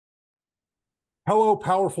Hello,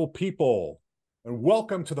 powerful people, and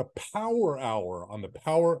welcome to the Power Hour on the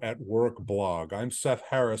Power at Work blog. I'm Seth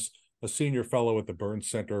Harris, a senior fellow at the Burns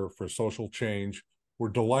Center for Social Change. We're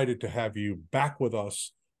delighted to have you back with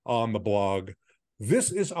us on the blog.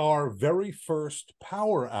 This is our very first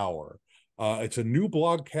Power Hour. It's a new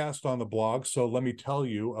blogcast on the blog, so let me tell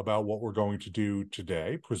you about what we're going to do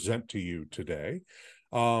today, present to you today.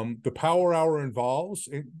 The Power Hour involves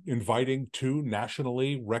inviting two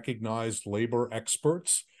nationally recognized labor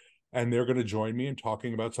experts, and they're going to join me in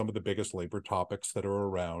talking about some of the biggest labor topics that are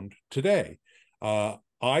around today.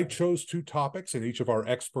 I chose two topics, and each of our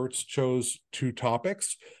experts chose two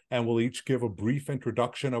topics, and we'll each give a brief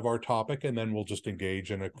introduction of our topic, and then we'll just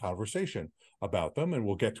engage in a conversation about them, and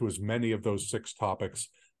we'll get to as many of those six topics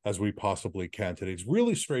as we possibly can today. It's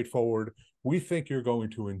really straightforward. We think you're going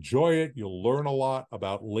to enjoy it. You'll learn a lot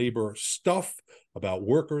about labor stuff, about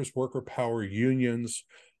workers, worker power, unions.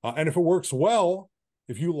 And if it works well,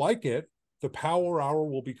 if you like it, the Power Hour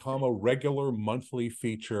will become a regular monthly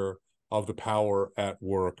feature of the Power at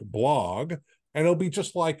Work blog. And it'll be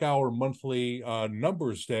just like our monthly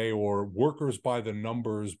Numbers Day or Workers by the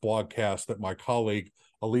Numbers blogcast that my colleague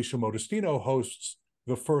Alicia Modestino hosts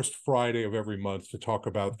the first Friday of every month to talk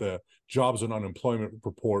about the jobs and unemployment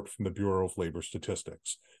report from the Bureau of Labor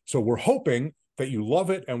Statistics. So we're hoping that you love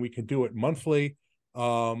it and we can do it monthly.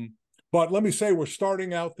 But let me say, we're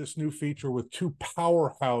starting out this new feature with two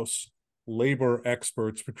powerhouse labor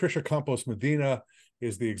experts. Patricia Campos-Medina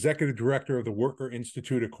is the executive director of the Worker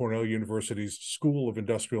Institute at Cornell University's School of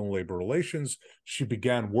Industrial and Labor Relations. She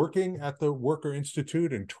began working at the Worker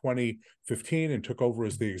Institute in 2015 and took over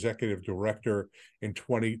as the executive director in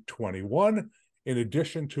 2021. In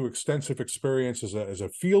addition to extensive experience as a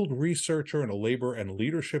field researcher and a labor and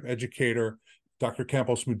leadership educator, Dr.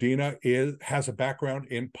 Campos-Medina has a background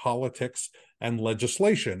in politics and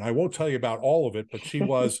legislation. I won't tell you about all of it, but she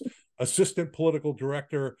was assistant political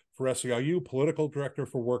director for SEIU, political director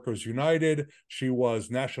for Workers United. She was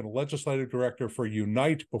national legislative director for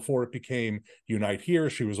Unite before it became Unite Here.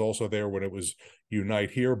 She was also there when it was Unite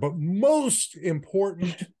Here. But most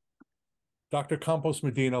important, Dr.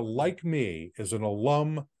 Campos-Medina, like me, is an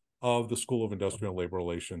alum of the School of Industrial and Labor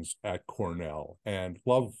Relations at Cornell, and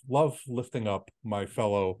love lifting up my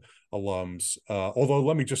fellow alums. Although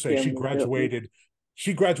let me just say, she graduated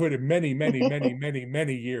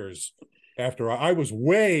many years after I was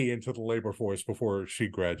way into the labor force before she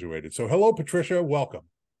graduated. So hello, Patricia, welcome.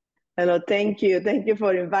 Hello, thank you. Thank you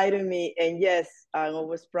for inviting me. And yes, I'm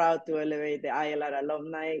always proud to elevate the ILR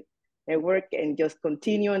alumni network and just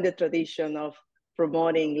continue in the tradition of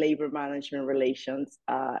promoting labor management relations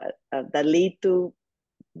that lead to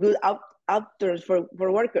good outcomes for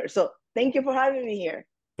workers. So thank you for having me here.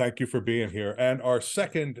 Thank you for being here. And our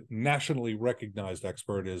second nationally recognized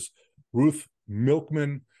expert is Ruth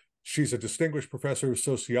Milkman. She's a distinguished professor of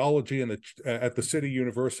sociology at the City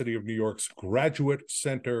University of New York's Graduate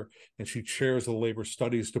Center, and she chairs the Labor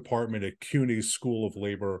Studies Department at CUNY's School of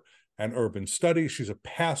Labor and Urban Studies. She's a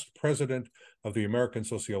past president of the American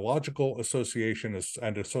Sociological Association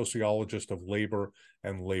and a sociologist of labor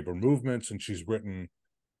and labor movements, and she's written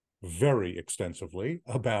very extensively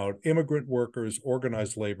about immigrant workers,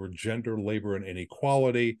 organized labor, gender, labor, and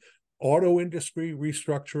inequality, auto industry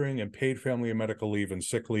restructuring, and paid family and medical leave and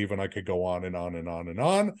sick leave, and I could go on and on and on and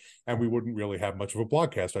on, and we wouldn't really have much of a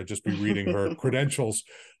blogcast. I'd just be reading her credentials.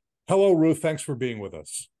 Hello, Ruth. Thanks for being with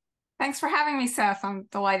us. Thanks for having me, Seth. I'm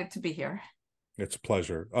delighted to be here. It's a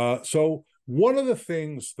pleasure. So one of the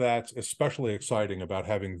things that's especially exciting about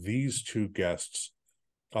having these two guests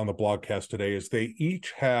on the blogcast today is they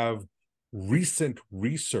each have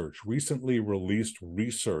recently released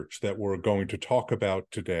research that we're going to talk about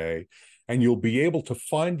today. And you'll be able to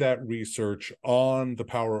find that research on the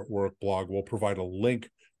Power at Work blog. We'll provide a link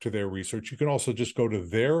to their research. You can also just go to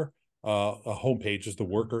their homepage, is the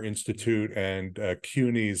Worker Institute and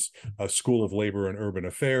CUNY's School of Labor and Urban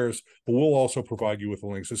Affairs. But we'll also provide you with the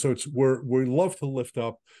links. So we love to lift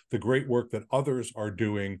up the great work that others are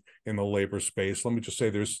doing in the labor space. Let me just say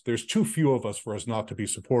there's too few of us for us not to be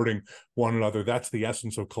supporting one another. That's the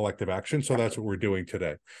essence of collective action. So that's what we're doing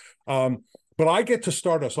today. But I get to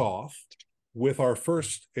start us off with our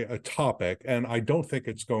first topic, and I don't think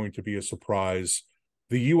it's going to be a surprise: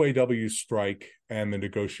 the UAW strike and the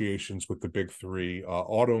negotiations with the big three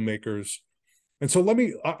automakers. And so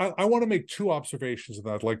I want to make two observations, and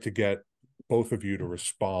I'd like to get both of you to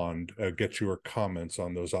respond, get your comments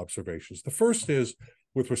on those observations. The first is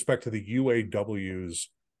with respect to the UAW's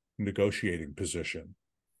negotiating position.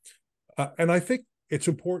 And I think it's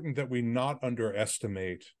important that we not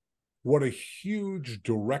underestimate what a huge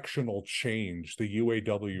directional change the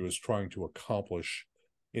UAW is trying to accomplish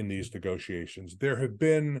in these negotiations. There have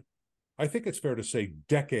been, I think it's fair to say,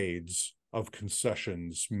 decades of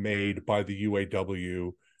concessions made by the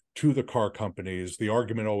UAW to the car companies. The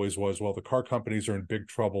argument always was, well, the car companies are in big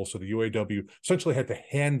trouble, so the UAW essentially had to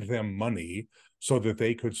hand them money so that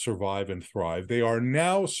they could survive and thrive. They are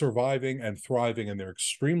now surviving and thriving, and they're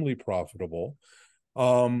extremely profitable.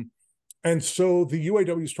 And so the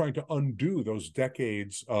UAW is trying to undo those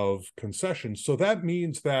decades of concessions. So that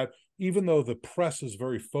means that even though the press is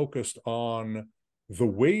very focused on the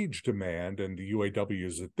wage demand, and the UAW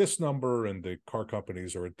is at this number and the car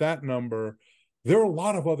companies are at that number, there are a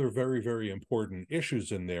lot of other very, very important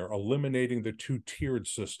issues in there. Eliminating the two-tiered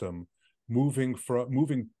system, moving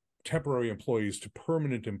temporary employees to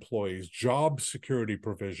permanent employees, job security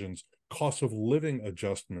provisions, cost of living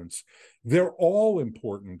adjustments. They're all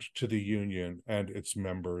important to the union and its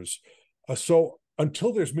members. So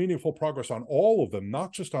until there's meaningful progress on all of them,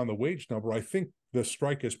 not just on the wage number, I think the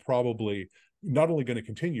strike is probably not only going to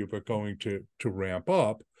continue, but going to ramp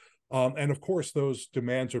up. And of course, those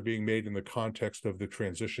demands are being made in the context of the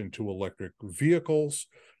transition to electric vehicles.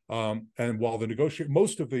 And while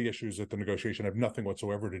most of the issues at the negotiation have nothing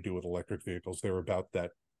whatsoever to do with electric vehicles, they're about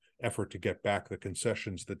that effort to get back the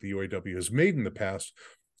concessions that the UAW has made in the past.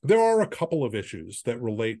 There are a couple of issues that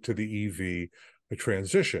relate to the EV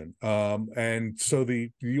transition. And so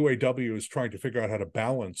the UAW is trying to figure out how to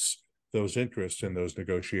balance those interests in those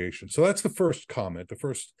negotiations. So that's the first comment, the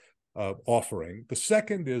first offering. The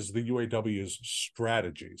second is the UAW's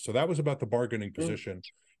strategy. So that was about the bargaining position.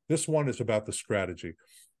 This one is about the strategy.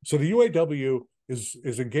 So the UAW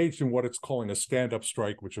is engaged in what it's calling a stand-up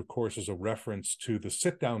strike, which of course is a reference to the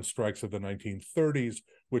sit-down strikes of the 1930s,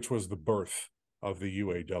 which was the birth of the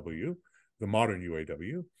UAW, the modern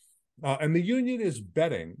UAW. And the union is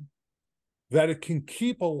betting that it can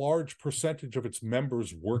keep a large percentage of its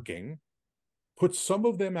members working, put some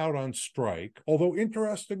of them out on strike, although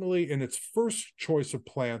interestingly, in its first choice of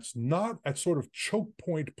plants, not at sort of choke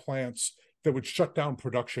point plants that would shut down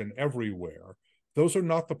production everywhere. Those are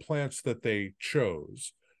not the plants that they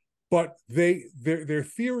chose. But their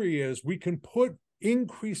theory is we can put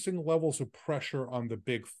increasing levels of pressure on the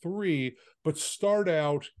big three, but start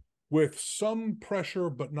out with some pressure,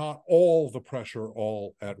 but not all the pressure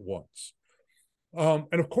all at once.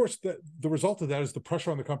 And of course, the result of that is the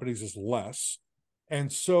pressure on the companies is less.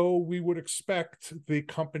 And so we would expect the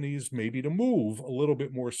companies maybe to move a little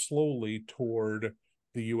bit more slowly toward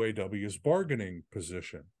the UAW's bargaining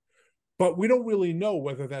position. But we don't really know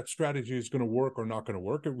whether that strategy is going to work or not going to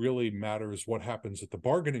work. It really matters what happens at the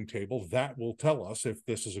bargaining table. That will tell us if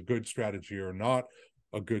this is a good strategy or not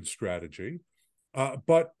a good strategy.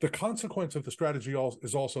 But the consequence of the strategy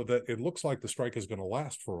is also that it looks like the strike is going to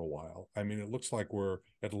last for a while. I mean, it looks like we're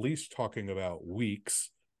at least talking about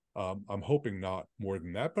weeks. I'm hoping not more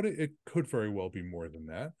than that, but it could very well be more than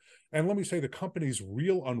that. And let me say, the company's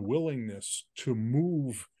real unwillingness to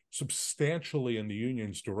move substantially in the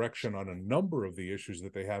union's direction on a number of the issues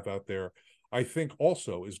that they have out there, I think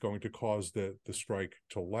also is going to cause the strike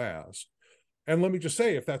to last. And let me just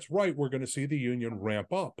say, if that's right, we're going to see the union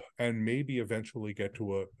ramp up and maybe eventually get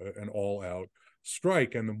to an all-out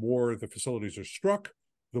strike. And the more the facilities are struck,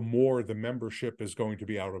 the more the membership is going to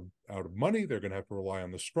be out of money. They're going to have to rely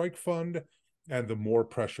on the strike fund, and the more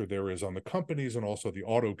pressure there is on the companies and also the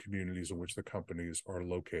auto communities in which the companies are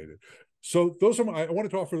located. So I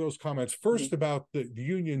wanted to offer those comments first about the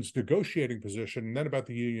union's negotiating position, and then about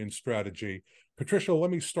the union's strategy. Patricia,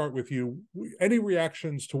 let me start with you. Any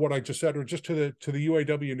reactions to what I just said, or just to the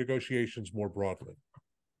UAW negotiations more broadly?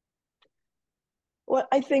 Well,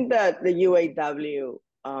 I think that the UAW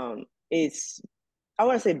is, I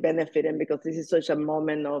want to say, benefiting because this is such a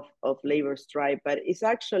moment of labor strike, but it's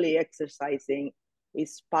actually exercising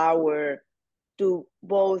its power to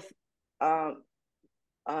both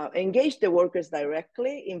engage the workers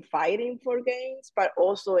directly in fighting for gains, but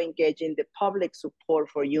also engaging the public support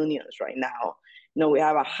for unions right now. We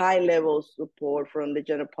have a high level support from the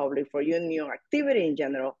general public for union activity in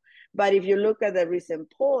general. But if you look at the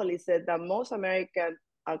recent poll, it said that most American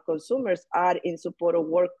consumers are in support of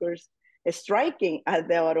workers striking at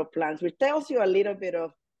the auto plants, which tells you a little bit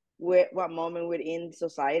of what moment we're in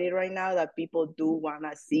society right now, that people do want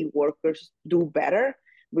to see workers do better.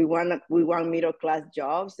 We want middle class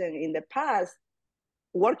jobs, and in the past,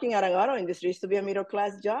 working at an auto industry used to be a middle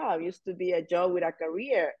class job, used to be a job with a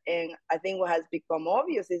career, and I think what has become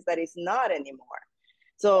obvious is that it's not anymore.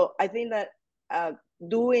 So I think that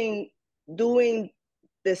doing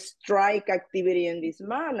the strike activity in this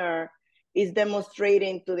manner is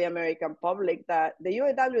demonstrating to the American public that the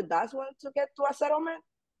UAW does want to get to a settlement.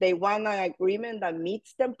 They want an agreement that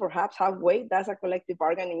meets them perhaps halfway. That's a collective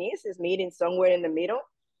bargaining is meeting somewhere in the middle,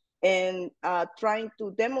 and trying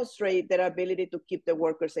to demonstrate their ability to keep the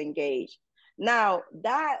workers engaged. Now,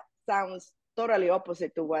 that sounds totally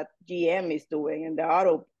opposite to what GM is doing and the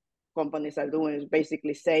auto companies are doing, is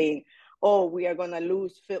basically saying, oh, we are going to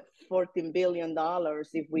lose $14 billion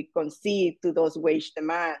if we concede to those wage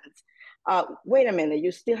demands. Wait a minute,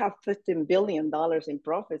 you still have $15 billion in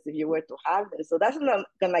profits if you were to have them. So that's not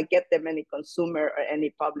going to get them any consumer or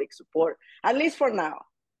any public support, at least for now.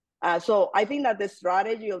 So I think that the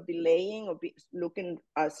strategy of delaying or looking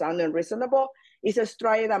sounding reasonable is a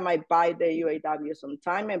strategy that might buy the UAW some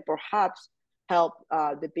time and perhaps help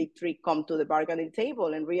the big three come to the bargaining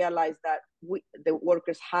table and realize that the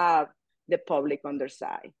workers have the public on their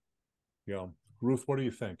side. Yeah. Ruth, what do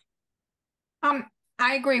you think? I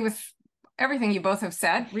agree with everything you both have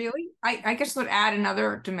said, really. I guess would add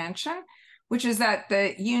another dimension, which is that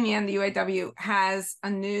the union, the UAW, has a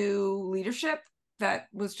new leadership that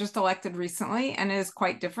was just elected recently and is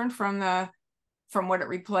quite different from what it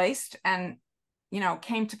replaced, and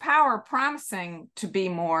came to power promising to be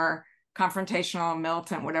more confrontational,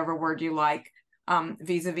 militant, whatever word you like,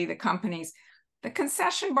 vis-a-vis the companies. The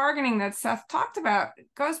concession bargaining that Seth talked about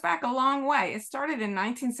goes back a long way. It started in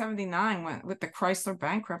 1979 with the Chrysler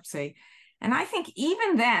bankruptcy. And I think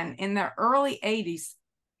even then, in the early 80s,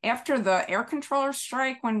 after the air controller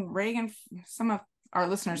strike, when Reagan, some of our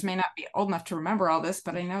listeners may not be old enough to remember all this,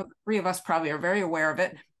 but I know the three of us probably are very aware of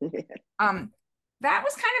it. That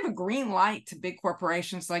was kind of a green light to big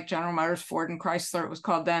corporations like General Motors, Ford, and Chrysler, it was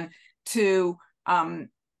called then, to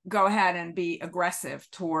go ahead and be aggressive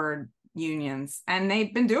toward unions. And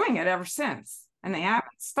they've been doing it ever since, and they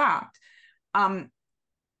haven't stopped. In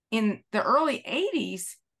the early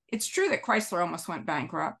 80s, it's true that Chrysler almost went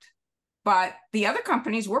bankrupt, but the other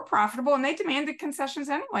companies were profitable and they demanded concessions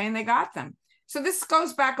anyway, and they got them. So this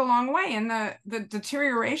goes back a long way, and the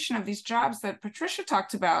deterioration of these jobs that Patricia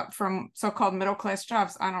talked about, from so-called middle-class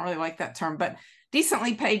jobs, I don't really like that term, but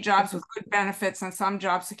decently paid jobs with good benefits and some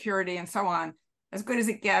job security and so on, as good as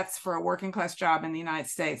it gets for a working-class job in the United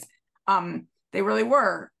States. They really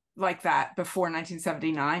were like that before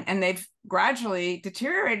 1979, and they've gradually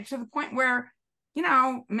deteriorated to the point where,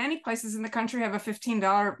 many places in the country have a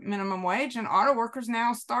 $15 minimum wage, and auto workers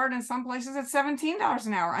now start in some places at $17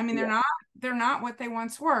 an hour. I mean, they're not what they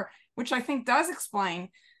once were, which I think does explain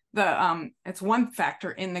it's one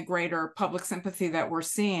factor in the greater public sympathy that we're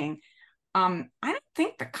seeing. I don't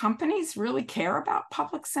think the companies really care about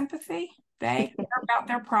public sympathy. They care about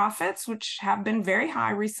their profits, which have been very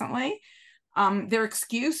high recently. Their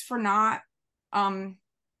excuse for not, bowing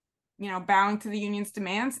to the union's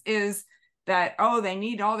demands is that, they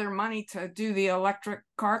need all their money to do the electric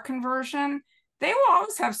car conversion. They will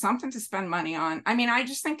always have something to spend money on. I mean, I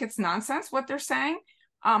just think it's nonsense what they're saying.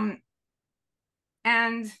 It's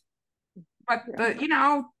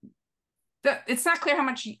not clear how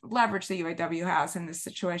much leverage the UAW has in this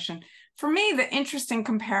situation. For me, the interesting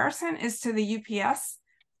comparison is to the UPS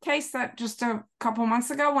case that just a couple months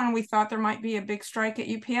ago, when we thought there might be a big strike at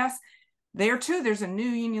UPS. There too, there's a new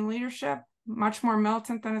union leadership, much more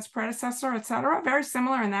militant than its predecessor, et cetera. Very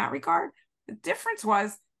similar in that regard. The difference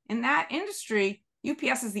was, in that industry,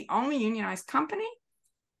 UPS is the only unionized company,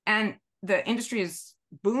 and the industry is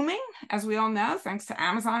booming, as we all know, thanks to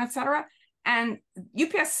Amazon, et cetera. And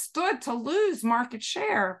UPS stood to lose market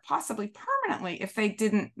share, possibly permanently, if they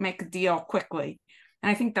didn't make a deal quickly. And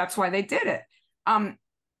I think that's why they did it. In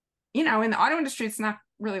the auto industry, it's not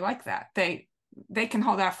really like that. They can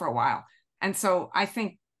hold out for a while. And so I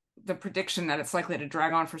think the prediction that it's likely to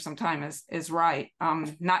drag on for some time is right.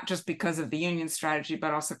 Not just because of the union strategy,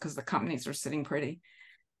 but also because the companies are sitting pretty.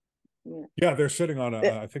 Yeah, they're sitting on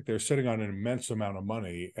I think they're sitting on an immense amount of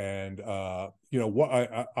money. And,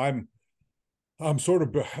 I'm sort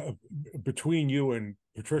of between you and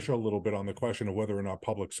Patricia a little bit on the question of whether or not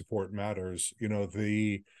public support matters.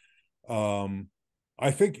 I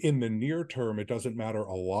think in the near term, it doesn't matter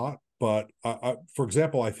a lot. But for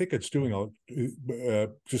example, I think it's doing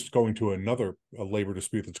just going to another labor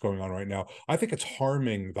dispute that's going on right now. I think it's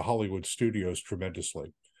harming the Hollywood studios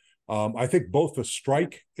tremendously. I think both the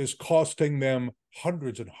strike is costing them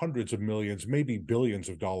hundreds and hundreds of millions, maybe billions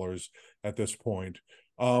of dollars at this point.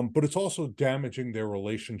 But it's also damaging their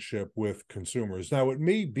relationship with consumers. Now, it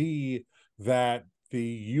may be that the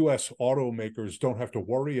U.S. automakers don't have to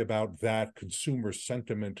worry about that consumer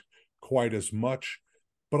sentiment quite as much,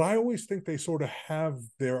 but I always think they sort of have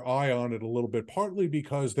their eye on it a little bit, partly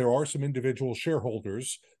because there are some individual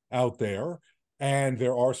shareholders out there, And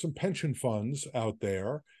there are some pension funds out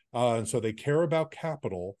there. And so they care about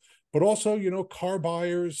capital, but also, car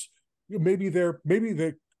buyers, maybe the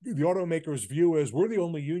automakers' view is we're the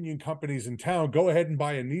only union companies in town. Go ahead and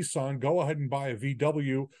buy a Nissan, go ahead and buy a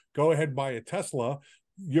VW, go ahead and buy a Tesla.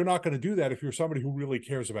 You're not going to do that if you're somebody who really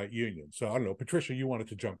cares about unions. So I don't know, Patricia, you wanted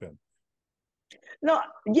to jump in. No,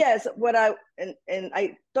 yes,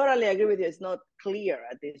 I totally agree with you. It's not clear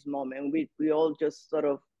at this moment. We all just sort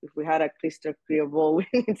of, if we had a crystal clear ball, we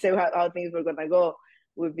would say how things were gonna go,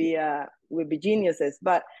 would be geniuses.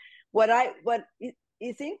 But what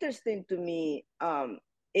is interesting to me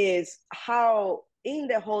is how in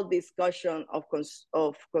the whole discussion of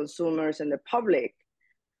consumers and the public,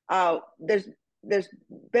 there's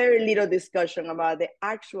very little discussion about the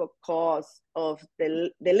actual cost of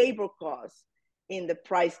the labor cost in the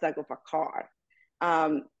price tag of a car.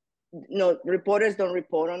 Reporters don't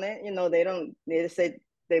report on it. They say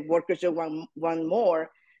the workers just want more,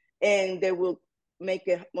 and they will make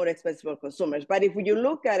it more expensive for consumers. But if you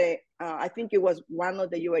look at it, I think it was one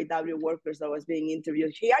of the UAW workers that was being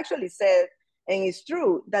interviewed. He actually said, and it's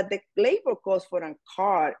true, that the labor cost for a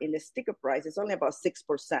car in the sticker price is only about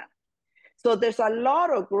 6%. So there's a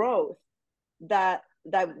lot of growth that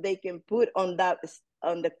they can put on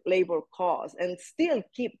the labor cost and still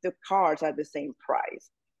keep the cars at the same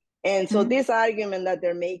price. And so this argument that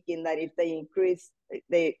they're making, that if they increase,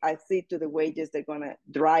 I see to the wages, they're going to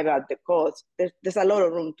drive out the cost. There's a lot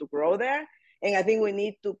of room to grow there. And I think we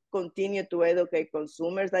need to continue to educate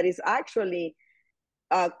consumers that is actually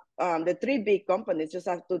the three big companies just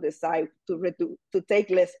have to decide to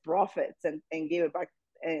take less profits and give it back,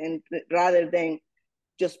 and rather than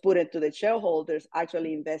just put it to the shareholders,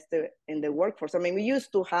 actually invest in the workforce. I mean, we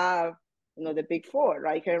used to have, the big four,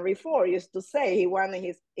 right? Henry Ford used to say he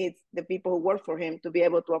wanted the people who work for him to be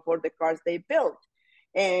able to afford the cars they built.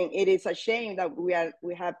 And it is a shame that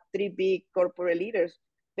we have three big corporate leaders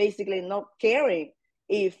basically not caring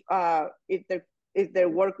if their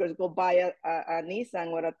workers go buy a Nissan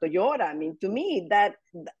or a Toyota. I mean, to me, that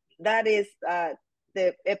is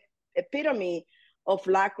the epitome of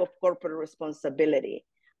lack of corporate responsibility,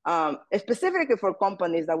 specifically for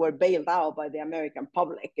companies that were bailed out by the American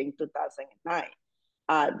public in 2009,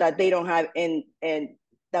 that they don't have and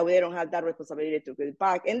that they don't have that responsibility to give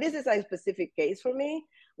back. And this is a specific case for me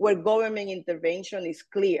where government intervention is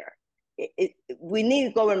clear. We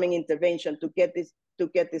need government intervention to get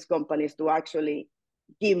these companies to actually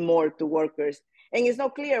give more to workers. And it's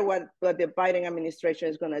not clear what the Biden administration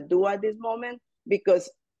is going to do at this moment, because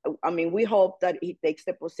we hope that he takes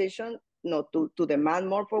the position, to demand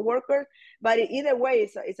more for workers. But either way,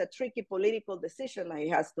 it's a tricky political decision that he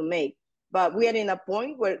has to make. But we are in a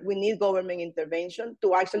point where we need government intervention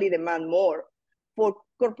to actually demand more for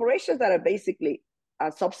corporations that are basically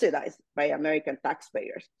subsidized by American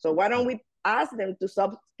taxpayers. So why don't we ask them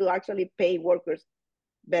to actually pay workers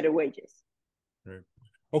better wages? Right.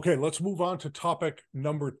 Okay, let's move on to topic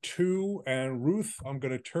number 2. And Ruth, I'm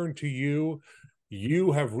going to turn to you.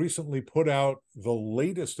 You have recently put out the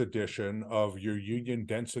latest edition of your union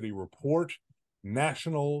density report,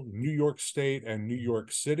 national, New York State, and New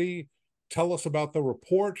York City. Tell us about the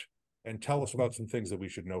report and tell us about some things that we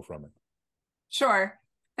should know from it. Sure.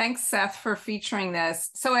 Thanks, Seth, for featuring this.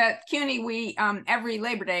 So at CUNY, we every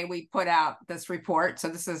Labor Day, we put out this report. So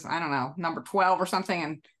this is, number 12 or something.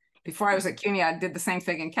 And before I was at CUNY, I did the same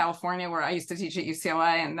thing in California, where I used to teach at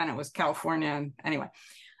UCLA, and then it was California. And anyway,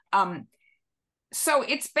 so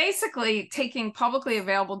it's basically taking publicly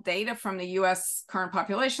available data from the U.S. current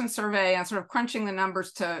population survey and sort of crunching the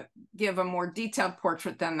numbers to give a more detailed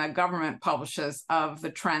portrait than the government publishes of the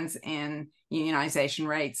trends in unionization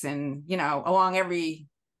rates and, along every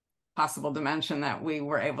possible dimension that we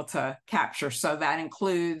were able to capture. So that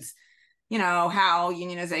includes, how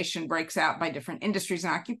unionization breaks out by different industries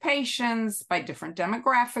and occupations, by different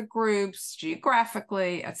demographic groups,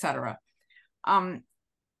 geographically, et cetera.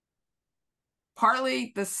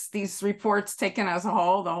 Partly these reports taken as a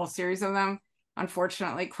whole, the whole series of them,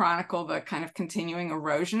 unfortunately chronicle the kind of continuing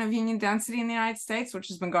erosion of union density in the United States, which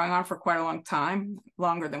has been going on for quite a long time,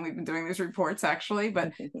 longer than we've been doing these reports, actually,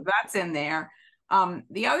 but that's in there.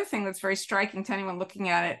 The other thing that's very striking to anyone looking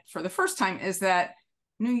at it for the first time is that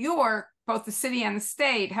New York, both the city and the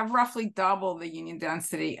state, have roughly double the union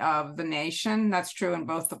density of the nation. That's true in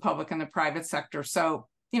both the public and the private sector. So,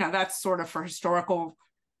 that's sort of for historical.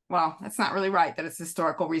 Well, that's not really right that it's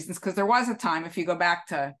historical reasons, because there was a time, if you go back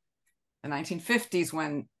to the 1950s,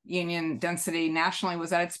 when union density nationally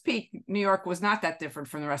was at its peak, New York was not that different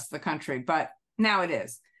from the rest of the country, but now it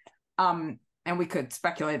is. And we could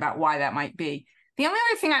speculate about why that might be. The only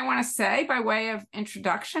other thing I want to say by way of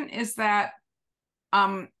introduction is that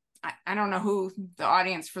I don't know who the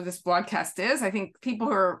audience for this broadcast is. I think people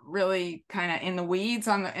who are really kind of in the weeds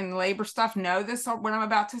in the labor stuff know this, what I'm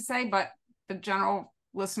about to say, but the general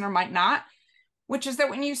listener might not, which is that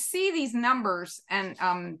when you see these numbers and,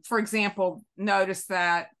 for example, notice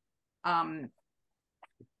that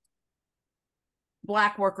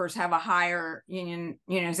Black workers have a higher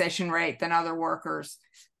unionization rate than other workers.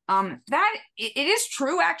 That it is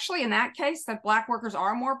true, actually, in that case, that Black workers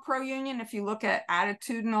are more pro-union. If you look at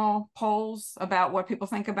attitudinal polls about what people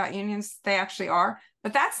think about unions, they actually are.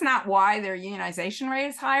 But that's not why their unionization rate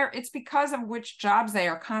is higher. It's because of which jobs they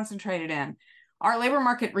are concentrated in. Our labor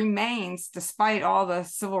market remains, despite all the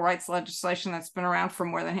civil rights legislation that's been around for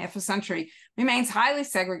more than half a century, remains highly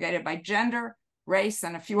segregated by gender, race,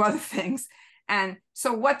 and a few other things. And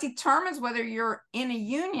so what determines whether you're in a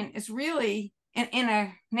union is really, in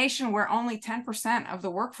a nation where only 10% of the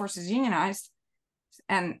workforce is unionized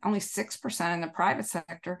and only 6% in the private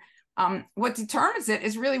sector, what determines it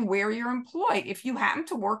is really where you're employed. If you happen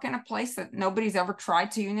to work in a place that nobody's ever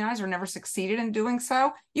tried to unionize or never succeeded in doing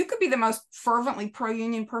so, you could be the most fervently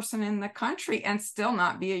pro-union person in the country and still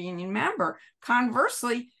not be a union member.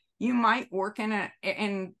 Conversely, you might work in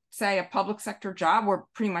say a public sector job where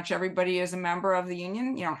pretty much everybody is a member of the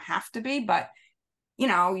union. You don't have to be, but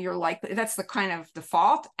you're likely, that's the kind of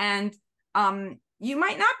default, and you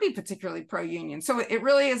might not be particularly pro-union. So it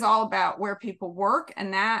really is all about where people work,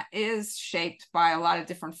 and that is shaped by a lot of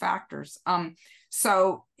different factors.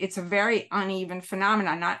 So it's a very uneven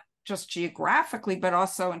phenomenon, not just geographically, but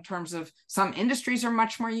also in terms of some industries are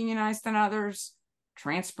much more unionized than others.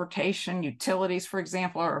 Transportation, utilities, for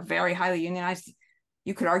example, are very highly unionized.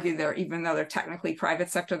 You could argue even though they're technically private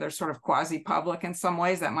sector, they're sort of quasi-public in some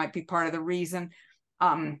ways. That might be part of the reason.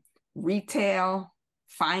 Retail,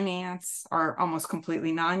 finance are almost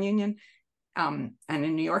completely non-union. And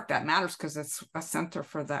in New York, that matters because it's a center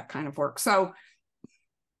for that kind of work. So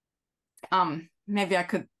maybe I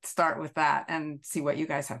could start with that and see what you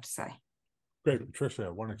guys have to say. Great.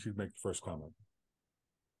 Patricia, why don't you make the first comment?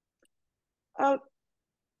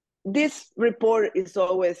 This report is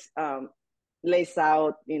always lays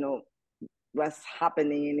out, what's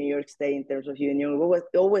happening in New York State in terms of union. We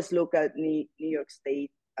always look at New York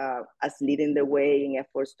State as leading the way in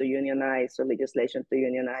efforts to unionize or legislation to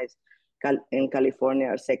unionize. In California,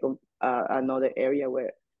 our second, another area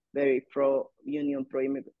where very pro-union,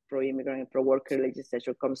 pro-immigrant, and pro-worker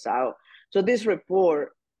legislation comes out. So this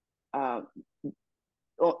report help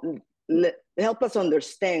us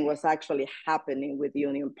understand what's actually happening with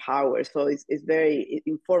union power. So it's very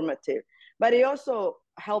informative, but it also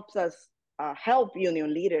helps us help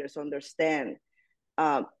union leaders understand,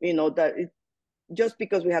 that just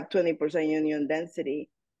because we have 20% union density,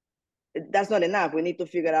 that's not enough. We need to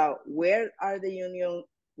figure out where are the union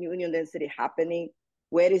density happening,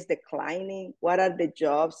 where is declining, what are the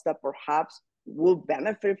jobs that perhaps will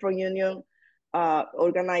benefit from union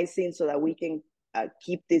organizing so that we can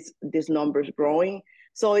keep these numbers growing.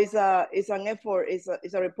 So it's an effort.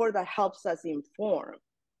 It's a report that helps us inform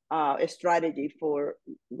a strategy for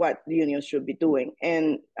what the unions should be doing.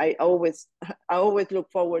 And I always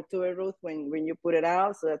look forward to it, Ruth, when you put it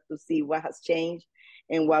out, so that to see what has changed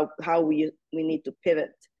and how we need to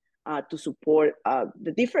pivot to support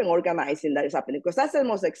the different organizing that is happening, because that's the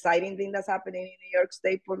most exciting thing that's happening in New York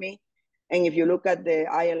State for me. And if you look at the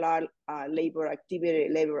ILR labor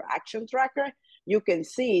action tracker, you can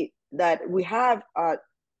see that we have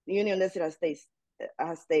union density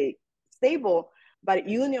has stayed stable, but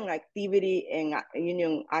union activity and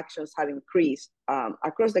union actions have increased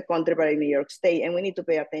across the country, but in New York State, and we need to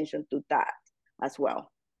pay attention to that as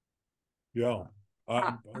well. Yeah.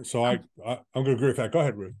 So I'm going to agree with that. Go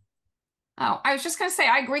ahead, Ruth. Oh, I was just going to say,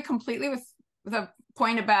 I agree completely with the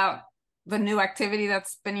point about the new activity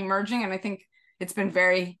that's been emerging. And I think it's been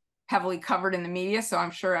very heavily covered in the media. So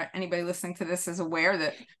I'm sure anybody listening to this is aware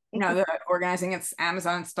that, they're organizing it's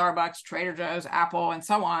Amazon, Starbucks, Trader Joe's, Apple, and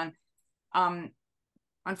so on.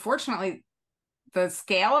 Unfortunately, the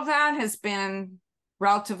scale of that has been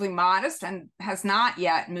relatively modest and has not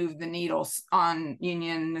yet moved the needles on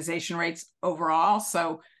unionization rates overall.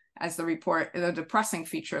 So as the depressing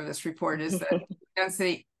feature of this report is that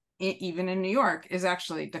density, even in New York, is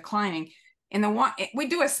actually declining. We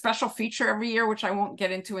do a special feature every year, which I won't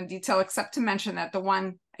get into in detail, except to mention that the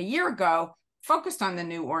one a year ago focused on the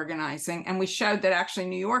new organizing. And we showed that actually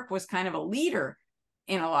New York was kind of a leader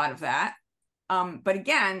in a lot of that. But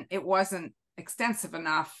again, it wasn't extensive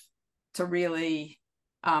enough to really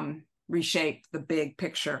reshape the big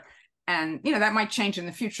picture. And, that might change in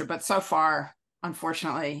the future, but so far,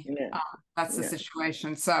 unfortunately, that's the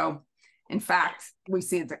situation. So In fact, we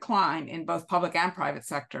see a decline in both public and private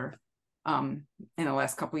sector in the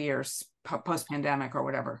last couple of years, post-pandemic or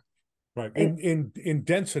whatever. Right. In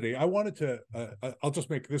density, I wanted to, I'll just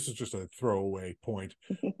make, this is just a throwaway point.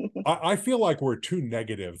 I feel like we're too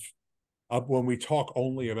negative when we talk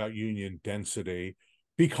only about union density,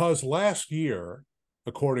 because last year,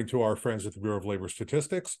 according to our friends at the Bureau of Labor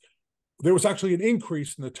Statistics, there was actually an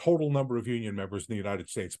increase in the total number of union members in the United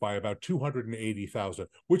States by about 280,000,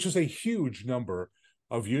 which is a huge number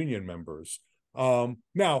of union members.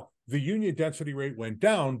 Now, the union density rate went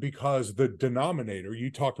down because the denominator,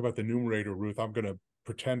 you talked about the numerator, Ruth, I'm going to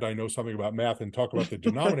pretend I know something about math and talk about the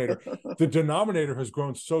denominator. The denominator has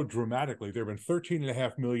grown so dramatically. There have been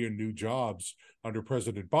 13.5 million new jobs under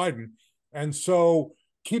President Biden. And so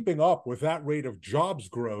keeping up with that rate of jobs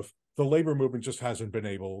growth, the labor movement just hasn't been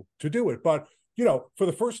able to do it. But, you know, for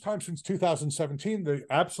the first time since 2017, the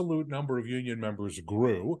absolute number of union members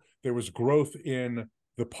grew. There was growth in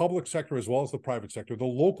the public sector as well as the private sector. The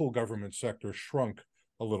local government sector shrunk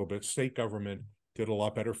a little bit. State government did a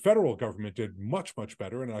lot better. Federal government did much, much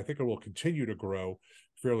better. And I think it will continue to grow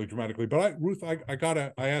fairly dramatically. But Ruth, I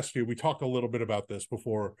asked you, we talked a little bit about this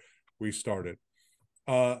before we started.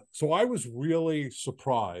 So I was really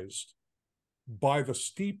surprised by the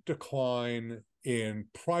steep decline in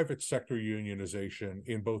private sector unionization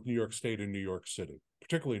in both New York State and New York City,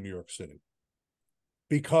 particularly New York City,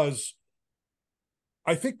 because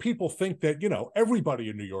I think people think that, you know, everybody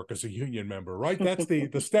in New York is a union member, right? That's the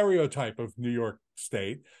stereotype of New York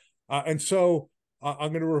State. And so I'm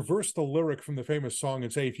going to reverse the lyric from the famous song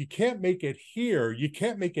and say, if you can't make it here, you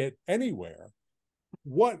can't make it anywhere.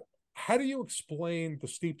 How do you explain the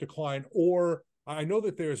steep decline? Or I know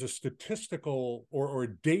that there's a statistical or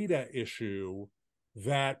data issue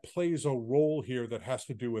that plays a role here that has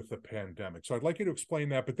to do with the pandemic. So I'd like you to explain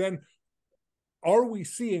that. But then, are we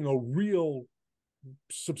seeing a real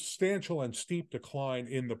substantial and steep decline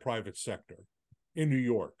in the private sector in New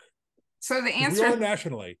York? So the answer, we are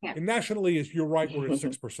nationally. Yeah. And nationally, is, you're right, we're at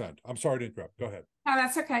 6%. I'm sorry to interrupt. Go ahead. No,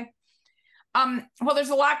 that's okay. Well, there's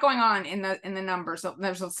a lot going on in the numbers. So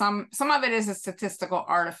there's some of it is a statistical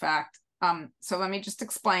artifact. So let me just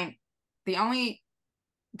explain. The only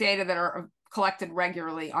data that are collected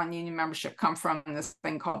regularly on union membership come from this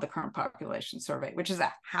thing called the Current Population Survey, which is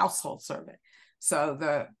a household survey. So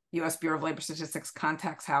the U.S. Bureau of Labor Statistics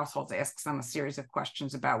contacts households, asks them a series of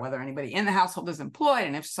questions about whether anybody in the household is employed,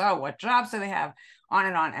 and if so, what jobs do they have, on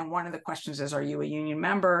and on. And one of the questions is, are you a union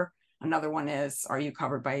member? Another one is, are you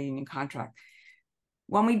covered by a union contract?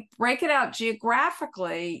 When we break it out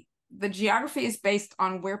geographically, the geography is based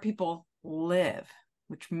on where people live,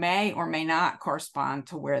 which may or may not correspond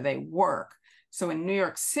to where they work. So in New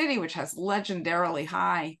York City, which has legendarily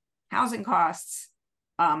high housing costs,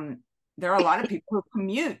 there are a lot of people who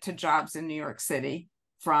commute to jobs in New York City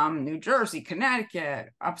from New Jersey, Connecticut,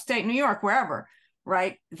 upstate New York, wherever,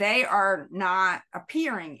 right? They are not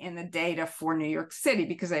appearing in the data for New York City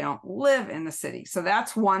because they don't live in the city. So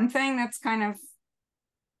that's one thing that's kind of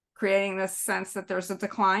creating this sense that there's a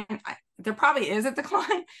decline. There probably is a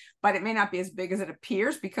decline, but it may not be as big as it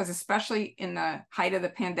appears, because especially in the height of the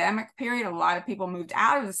pandemic period, a lot of people moved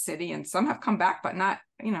out of the city, and some have come back, but not,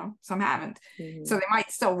 some haven't. Mm-hmm. So they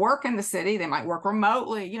might still work in the city. They might work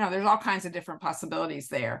remotely. There's all kinds of different possibilities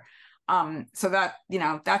there. So that,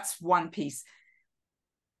 that's one piece.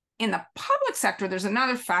 In the public sector, there's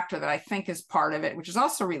another factor that I think is part of it, which is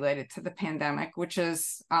also related to the pandemic, which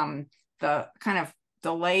is the kind of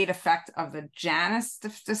delayed effect of the Janus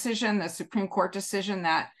decision, the Supreme Court decision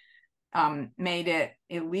that made it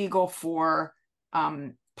illegal for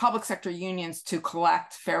public sector unions to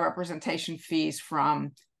collect fair representation fees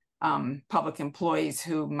from public employees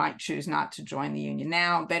who might choose not to join the union.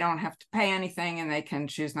 Now they don't have to pay anything and they can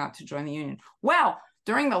choose not to join the union. Well,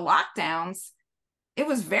 during the lockdowns, it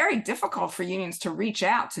was very difficult for unions to reach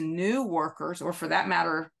out to new workers, or for that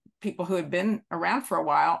matter, people who had been around for a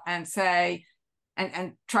while, and say,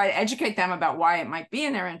 and try to educate them about why it might be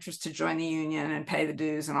in their interest to join the union and pay the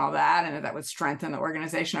dues and all that, and that would strengthen the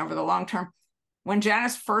organization over the long term. When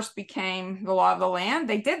Janus first became the law of the land,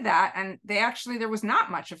 they did that, and there was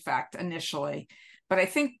not much effect initially. But I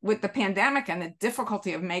think with the pandemic and the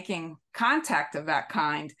difficulty of making contact of that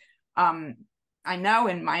kind, I know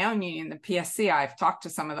in my own union, the PSC, I've talked to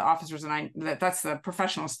some of the officers, and that's the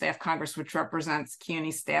Professional Staff Congress, which represents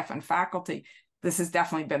CUNY staff and faculty. This has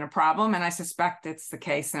definitely been a problem, and I suspect it's the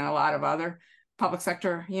case in a lot of other public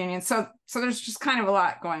sector unions. So there's just kind of a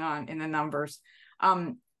lot going on in the numbers.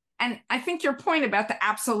 And I think your point about the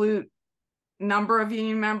absolute number of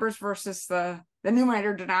union members versus the the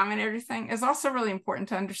numerator denominator thing is also really important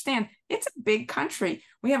to understand. It's a big country.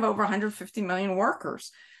 We have over 150 million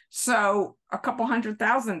workers. So a couple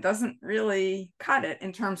 100,000 doesn't really cut it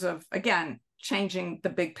in terms of, again, changing the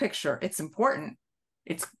big picture. It's important.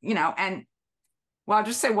 It's, and well, I'll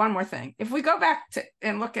just say one more thing. If we go back to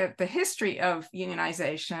and look at the history of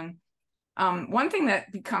unionization, one thing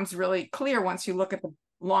that becomes really clear once you look at the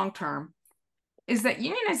long term is that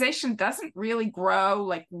unionization doesn't really grow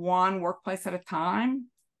like one workplace at a time.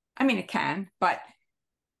 I mean, it can, but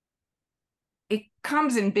it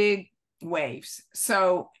comes in big waves.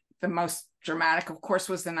 So the most dramatic, of course,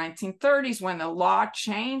 was the 1930s when the law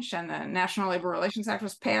changed and the National Labor Relations Act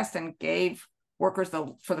was passed and gave workers,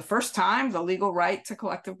 for the first time, the legal right to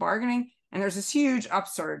collective bargaining. And there's this huge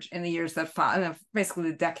upsurge in the years that follow,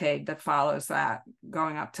 basically the decade that follows that,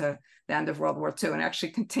 going up to the end of World War II, and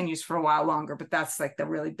actually continues for a while longer, but that's like the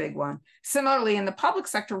really big one. Similarly, in the public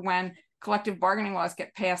sector, when collective bargaining laws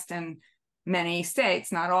get passed in many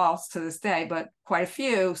states, not all to this day, but quite a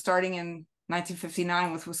few, starting in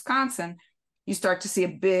 1959 with Wisconsin, you start to see a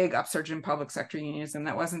big upsurge in public sector unionism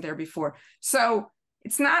that wasn't there before. So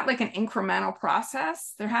it's not like an incremental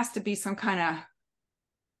process. There has to be some kind of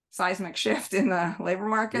seismic shift in the labor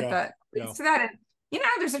market that leads to that. And,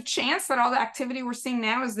 there's a chance that all the activity we're seeing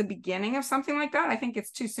now is the beginning of something like that. I think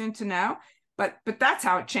it's too soon to know, but that's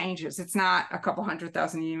how it changes. It's not a couple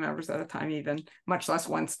 100,000 union members at a time, even, much less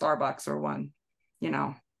one Starbucks or one,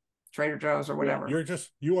 Trader Joe's or whatever.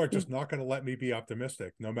 You are just not going to let me be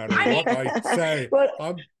optimistic, no matter what I say.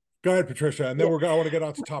 Go ahead, Patricia, and then I want to get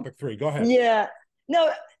on to topic 3. Go ahead. Yeah,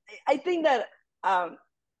 no, I think that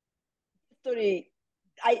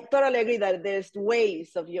I totally agree that there's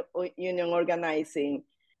ways of union organizing,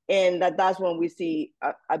 and that's when we see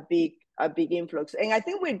a big influx. And I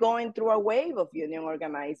think we're going through a wave of union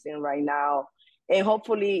organizing right now, and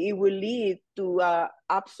hopefully it will lead to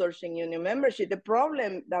upsurge in union membership. The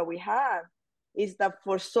problem that we have is that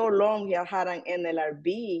for so long we have had an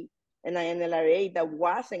NLRB and an NLRA that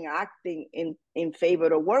wasn't acting in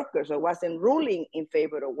favor of workers, or wasn't ruling in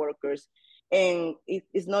favor of workers, and it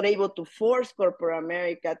is not able to force corporate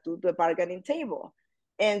America to the bargaining table.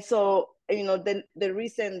 And so, the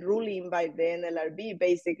recent ruling by the NLRB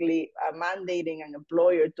basically mandating an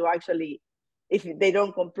employer to actually, if they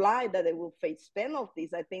don't comply, that they will face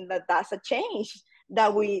penalties. I think that that's a change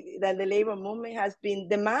that the labor movement has been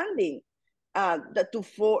demanding,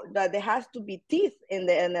 that there has to be teeth in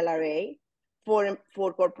the NLRA for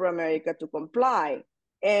corporate America to comply.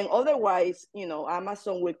 And otherwise,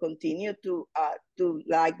 Amazon will continue to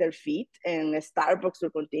lag their feet, and Starbucks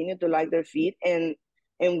will continue to lag their feet, and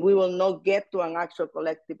we will not get to an actual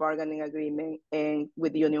collective bargaining agreement and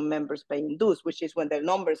with union members paying dues, which is when their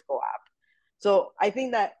numbers go up. So I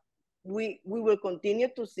think that we will continue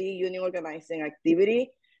to see union organizing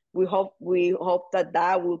activity. We hope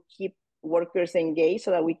that will keep workers engaged,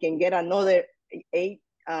 so that we can get another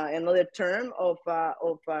term of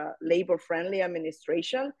labor-friendly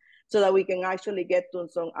administration, so that we can actually get to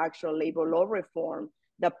some actual labor law reform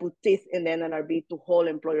that put teeth in the NLRB to hold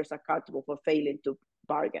employers accountable for failing to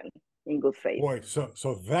bargain in good faith. Boy,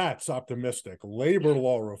 so that's optimistic. Labor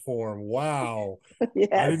law reform. Wow.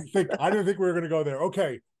 Yes. I didn't think we were going to go there.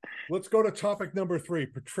 Okay, let's go to topic number 3.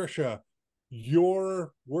 Patricia,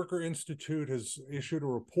 your Worker Institute has issued a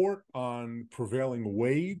report on prevailing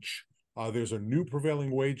wage. There's a new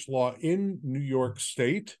prevailing wage law in New York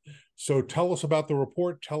State. So tell us about the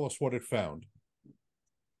report. Tell us what it found.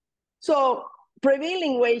 So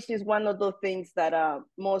prevailing wage is one of those things that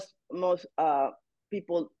most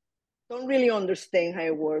people don't really understand how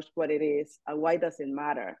it works, what it is, why does it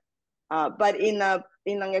matter. But in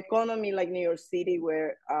an economy like New York City,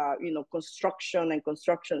 where construction and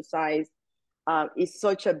construction size is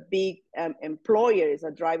such a big employer, is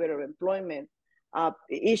a driver of employment,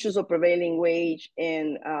 issues of prevailing wage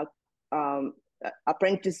and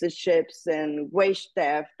apprenticeships and wage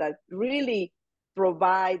theft that really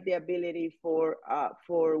provide the ability for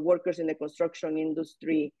workers in the construction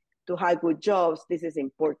industry to have good jobs. This is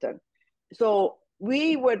important. So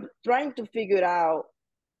we were trying to figure out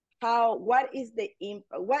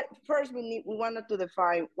first we wanted to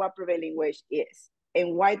define what prevailing wage is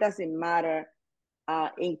and why does it matter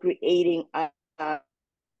in creating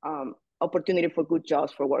opportunity for good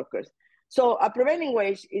jobs for workers. So a prevailing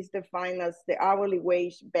wage is defined as the hourly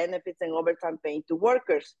wage, benefits, and overtime paid to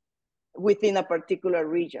workers within a particular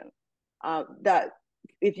region. That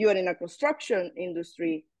if you are in a construction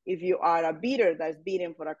industry, if you are a bidder that's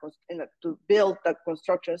bidding for to build a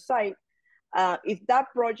construction site, if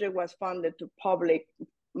that project was funded to public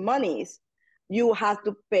monies, you have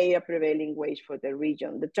to pay a prevailing wage for the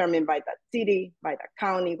region, determined by that city, by the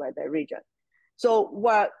county, by the region. So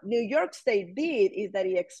what New York State did is that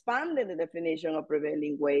it expanded the definition of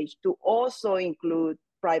prevailing wage to also include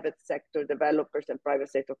private sector developers and private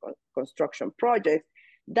sector construction projects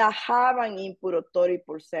that have an input of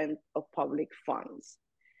 30% of public funds.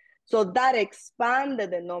 So that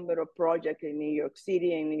expanded the number of projects in New York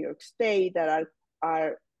City and New York State that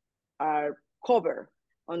are covered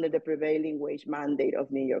under the prevailing wage mandate of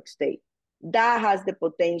New York State. That has the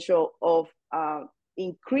potential of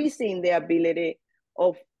increasing the ability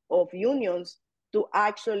of unions to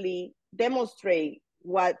actually demonstrate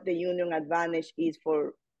what the union advantage is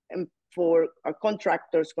for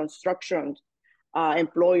contractors, construction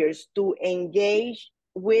employers to engage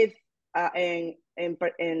with and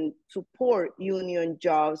support union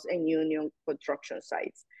jobs and union construction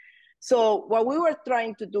sites. So what we were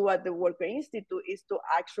trying to do at the Worker Institute is to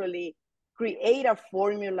actually create a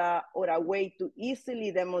formula or a way to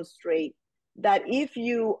easily demonstrate that if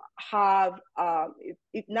you have,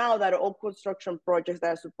 if now that all construction projects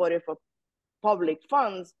that are supported for public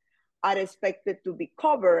funds are expected to be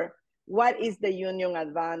covered, what is the union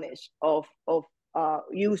advantage of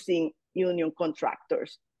using union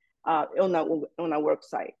contractors on a work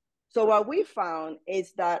site? So what we found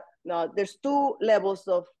is that there's two levels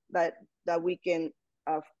of that we can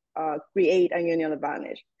create a union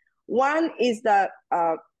advantage. One is that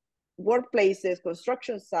workplaces,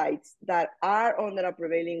 construction sites that are under a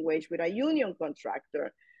prevailing wage with a union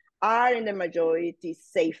contractor are in the majority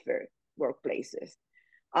safer workplaces.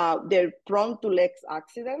 They're prone to less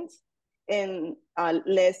accidents and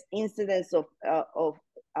less incidents of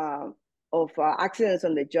accidents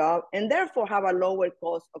on the job, and therefore have a lower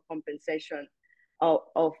cost of compensation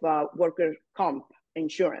of worker comp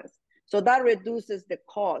insurance. So that reduces the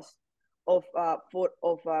cost of a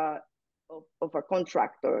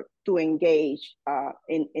contractor to engage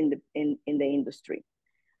in the industry.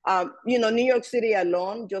 New York City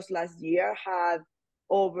alone, just last year, had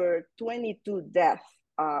over 22 deaths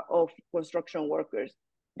of construction workers.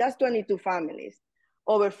 That's 22 families.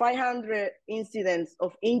 Over 500 incidents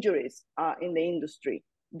of injuries in the industry.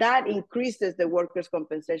 That increases the workers'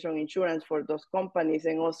 compensation insurance for those companies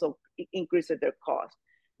and also increases their cost.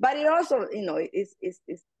 But it also,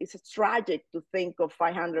 it's tragic to think of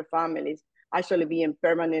 500 families actually being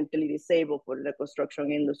permanently disabled for the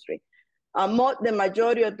construction industry. The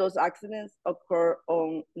majority of those accidents occur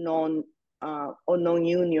on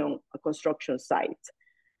non-union construction sites,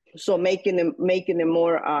 so making them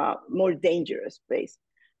more dangerous place.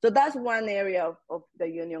 So that's one area of the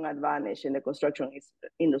union advantage in the construction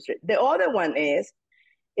industry. The other one is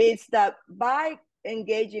that by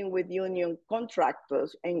engaging with union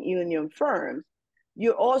contractors and union firms,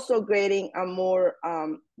 you're also getting a more,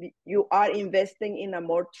 you are investing in a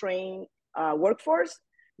more trained workforce,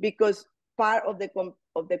 because part of the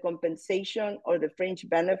compensation or the fringe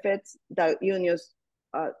benefits that unions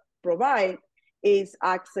provide is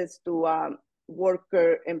access to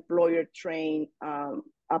worker employer trained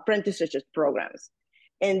apprenticeship programs.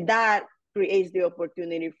 And that creates the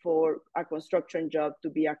opportunity for a construction job to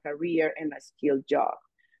be a career and a skilled job.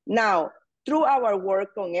 Now, through our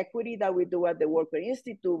work on equity that we do at the Worker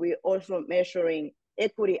Institute, we're also measuring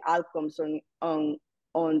equity outcomes on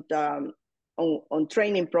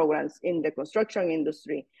training programs in the construction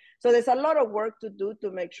industry. So there's a lot of work to do to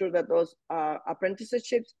make sure that those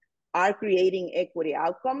apprenticeships are creating equity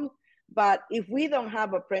outcomes. But if we don't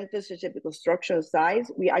have apprenticeship construction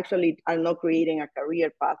sites, we actually are not creating a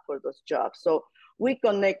career path for those jobs. So we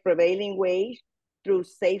connect prevailing wage through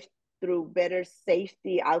better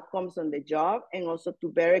safety outcomes on the job, and also to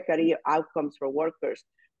better career outcomes for workers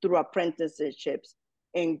through apprenticeships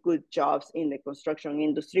and good jobs in the construction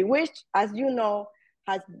industry, which, as you know,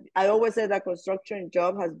 I always say that construction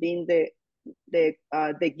job has been the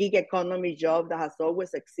gig economy job that has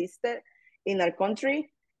always existed in our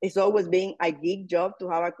country. It's always been a gig job to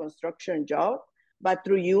have a construction job, but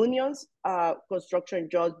through unions, construction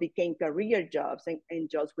jobs became career jobs and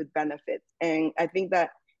jobs with benefits. And I think that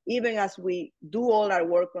even as we do all our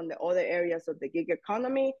work on the other areas of the gig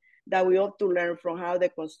economy, that we ought to learn from how the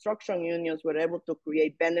construction unions were able to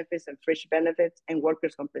create benefits and fringe benefits and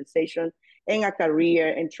workers' compensation and a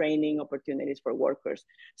career and training opportunities for workers.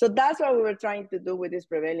 So that's what we were trying to do with this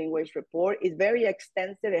prevailing wage report. It's very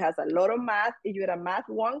extensive. It has a lot of math if you're a math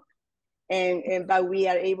wonk, but we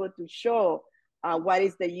are able to show what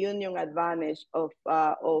is the union advantage of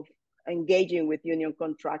engaging with union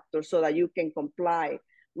contractors so that you can comply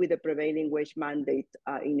with the prevailing wage mandate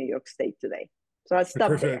in New York State today. So I'll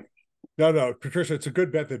stop there. No, Patricia, it's a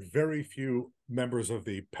good bet that very few members of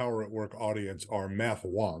the Power at Work audience are math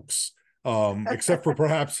wonks, except for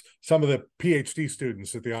perhaps some of the PhD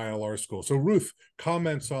students at the ILR school. So, Ruth,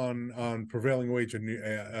 comments on prevailing wage and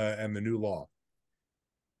the new law.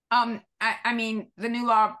 I mean, the new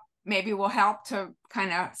law maybe will help to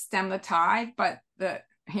kind of stem the tide, but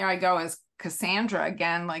here I go as Cassandra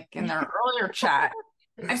again, like in their earlier chat.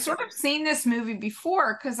 I've sort of seen this movie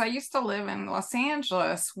before because I used to live in Los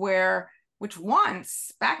Angeles, which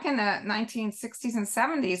once back in the 1960s and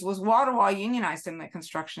 70s was wall-to-wall unionized in the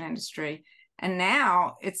construction industry. And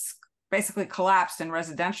now it's basically collapsed in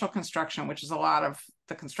residential construction, which is a lot of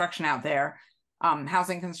the construction out there,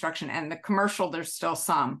 housing construction, and the commercial, there's still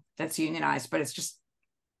some that's unionized, but it's just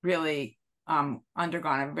really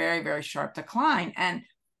undergone a very, very sharp decline. And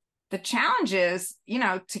the challenge is,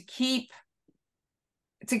 to keep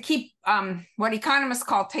what economists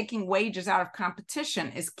call taking wages out of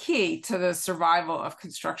competition is key to the survival of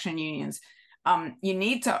construction unions. You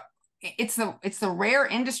need to, it's the rare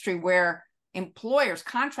industry where employers,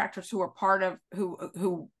 contractors who are part of,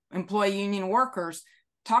 who employ union workers,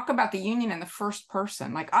 talk about the union in the first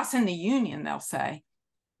person, like us in the union, they'll say,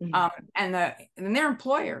 and their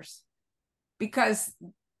employers, because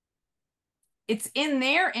it's in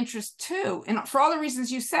their interest too, and for all the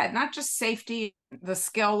reasons you said, not just safety, the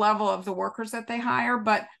skill level of the workers that they hire,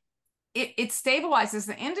 but it stabilizes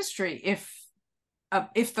the industry if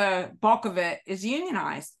the bulk of it is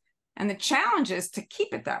unionized. And the challenge is to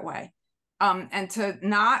keep it that way, and to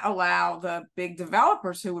not allow the big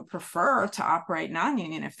developers who would prefer to operate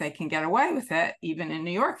non-union if they can get away with it. Even in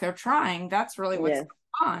New York, they're trying. That's really what's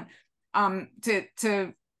going on.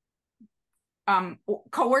 To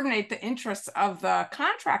coordinate the interests of the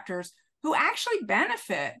contractors who actually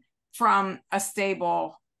benefit from a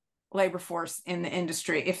stable labor force in the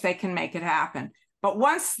industry if they can make it happen. But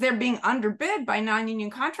once they're being underbid by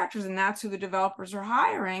non-union contractors, and that's who the developers are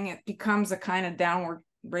hiring, it becomes a kind of downward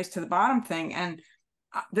race to the bottom thing. And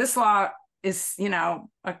this law is,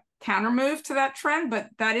 a counter move to that trend, but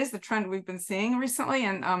that is the trend we've been seeing recently.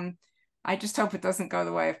 And I just hope it doesn't go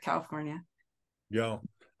the way of California. Yeah.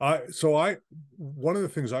 One of the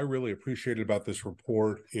things I really appreciated about this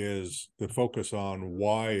report is the focus on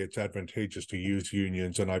why it's advantageous to use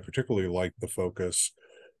unions. And I particularly like the focus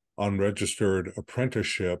on registered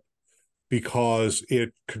apprenticeship because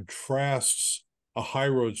it contrasts a high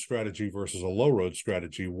road strategy versus a low road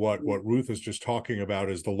strategy. What Ruth is just talking about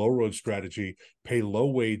is the low road strategy, pay low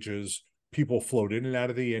wages, people float in and out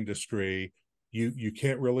of the industry. You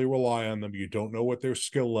can't really rely on them. You don't know what their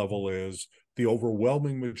skill level is. The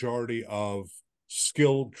overwhelming majority of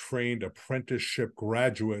skilled, trained apprenticeship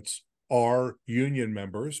graduates are union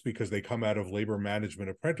members because they come out of labor management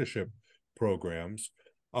apprenticeship programs.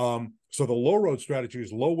 So the low road strategy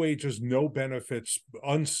is low wages, no benefits,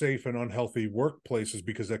 unsafe and unhealthy workplaces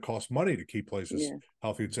because that costs money to keep places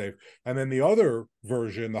healthy and safe. And then the other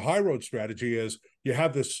version, the high road strategy, is you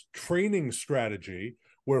have this training strategy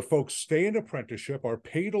where folks stay in apprenticeship, are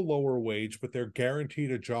paid a lower wage, but they're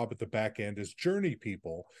guaranteed a job at the back end as journey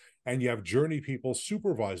people. And you have journey people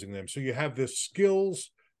supervising them. So you have this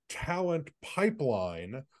skills talent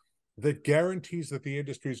pipeline that guarantees that the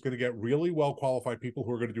industry is going to get really well qualified people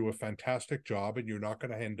who are going to do a fantastic job, and you're not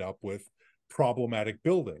going to end up with problematic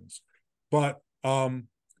buildings. But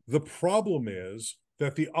the problem is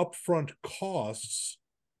that the upfront costs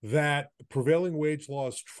that prevailing wage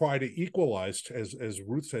laws try to equalize, as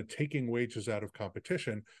Ruth said, taking wages out of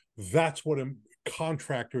competition, that's what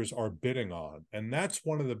contractors are bidding on. And that's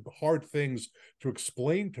one of the hard things to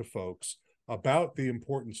explain to folks about the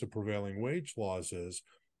importance of prevailing wage laws is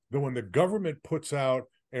that when the government puts out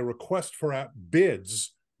a request for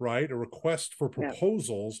bids, right, a request for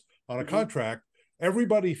proposals on a contract,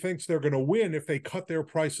 everybody thinks they're going to win if they cut their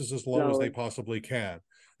prices as low as they possibly can.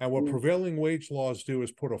 And what prevailing wage laws do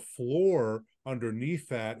is put a floor underneath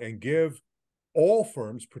that and give all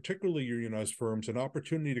firms, particularly unionized firms, an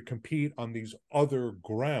opportunity to compete on these other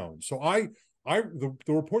grounds. So the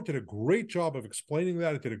report did a great job of explaining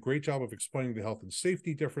that. It did a great job of explaining the health and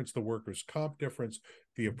safety difference, the workers' comp difference,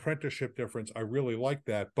 the apprenticeship difference. I really like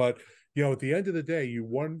that. But at the end of the day, you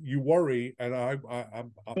worry, and I'm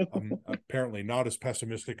apparently not as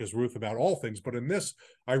pessimistic as Ruth about all things, but in this,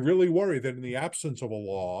 I really worry that in the absence of a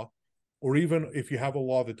law, or even if you have a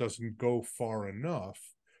law that doesn't go far enough,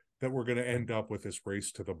 that we're going to end up with this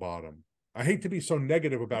race to the bottom. I hate to be so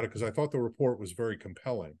negative about it because I thought the report was very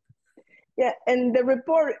compelling. Yeah, and the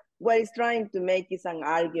report, what it's trying to make is an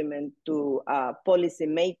argument to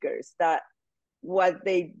policymakers that what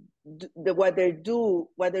they're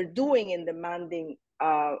doing in demanding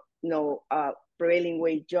prevailing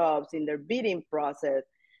wage jobs in their bidding process,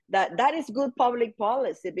 that is good public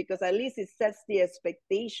policy, because at least it sets the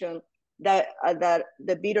expectation that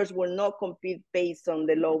the bidders will not compete based on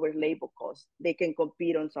the lower labor cost. They can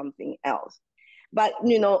compete on something else. But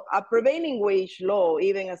a prevailing wage law,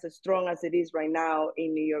 even as strong as it is right now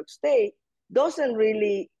in New York State, doesn't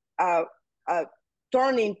really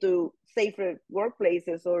turn into safer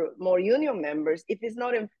workplaces or more union members if it's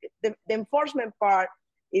not the enforcement part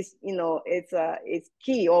is it's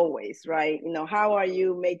key always, right? How are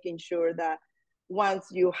you making sure that once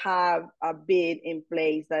you have a bid in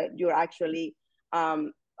place that you're actually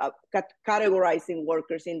categorizing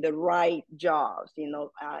workers in the right jobs? In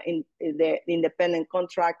the independent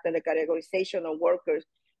contractor, the categorization of workers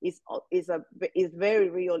is very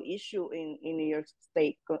real issue in New York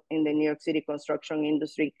State, in the New York City construction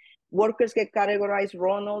industry. Workers get categorized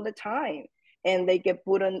wrong all the time, and they get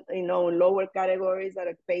put on lower categories that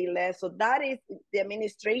are paid less. So that is the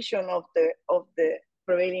administration of the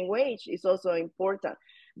prevailing wage is also important.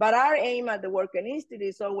 But our aim at the Worker Institute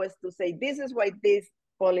is always to say, this is why this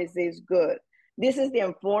policy is good. This is the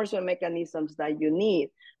enforcement mechanisms that you need.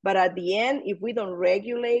 But at the end, if we don't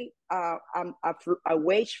regulate a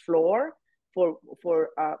wage floor for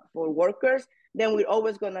workers, then we're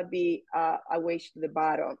always going to be a wage to the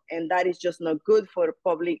bottom, and that is just not good for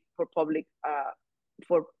New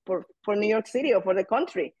York City or for the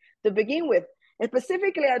country to begin with. And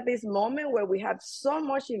specifically at this moment where we have so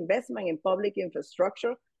much investment in public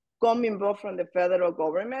infrastructure coming both from the federal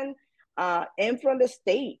government and from the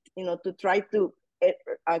state, to try to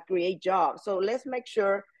create jobs. So let's make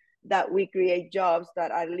sure that we create jobs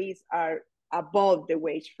that at least are above the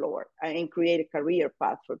wage floor and create a career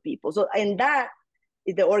path for people. So, and that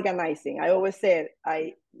is the organizing. I always said,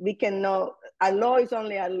 we cannot, a law is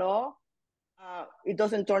only a law. It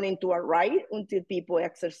doesn't turn into a right until people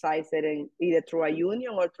exercise it either through a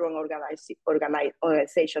union or through an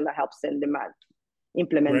organization that helps them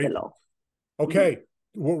implement Great. the law. Okay.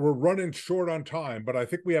 We're running short on time, but I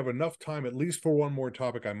think we have enough time, at least for one more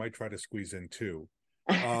topic I might try to squeeze in too.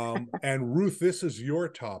 And Ruth, this is your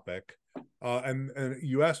topic. And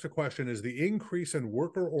you asked a question, is the increase in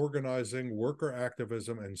worker organizing, worker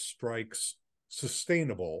activism, and strikes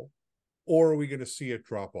sustainable, or are we going to see it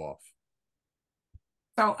drop off?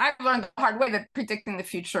 So I've learned the hard way that predicting the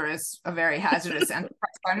future is a very hazardous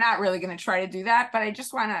enterprise. I'm not really going to try to do that, but I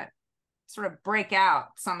just want to sort of break out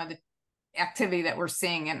some of the activity that we're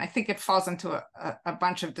seeing. And I think it falls into a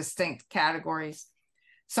bunch of distinct categories.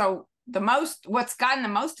 So what's gotten the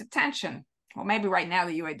most attention, well, maybe right now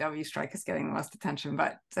the UAW strike is getting the most attention,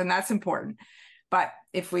 and that's important. But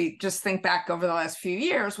if we just think back over the last few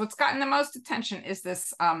years, what's gotten the most attention is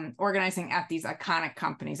this organizing at these iconic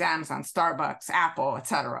companies, Amazon, Starbucks, Apple, et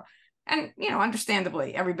cetera. And,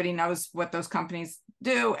 understandably, everybody knows what those companies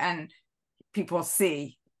do, and people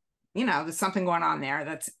see, there's something going on there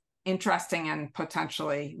that's interesting and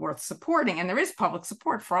potentially worth supporting. And there is public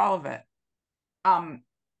support for all of it.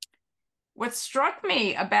 What struck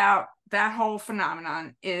me about that whole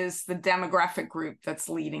phenomenon is the demographic group that's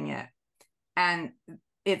leading it. And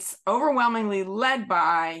it's overwhelmingly led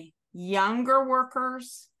by younger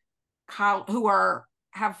workers who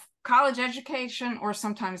have college education or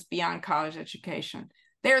sometimes beyond college education.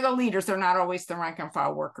 They're the leaders. They're not always the rank and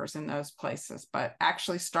file workers in those places, but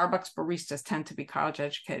actually Starbucks baristas tend to be college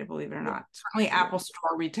educated, believe it or not. Certainly Apple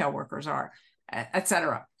Store retail workers are, et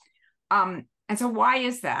cetera. And so why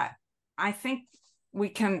is that? I think we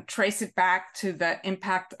can trace it back to the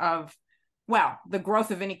impact of, the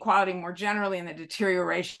growth of inequality more generally and the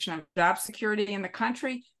deterioration of job security in the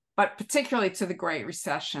country, but particularly to the Great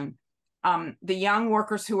Recession. The young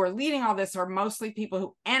workers who are leading all this are mostly people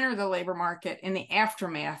who enter the labor market in the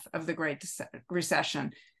aftermath of the Great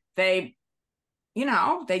Recession. They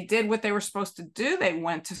did what they were supposed to do. They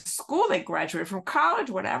went to school, they graduated from college,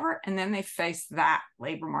 whatever, and then they faced that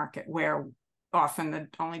labor market where often the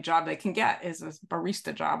only job they can get is a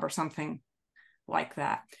barista job or something like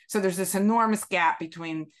that. So there's this enormous gap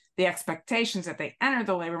between the expectations that they enter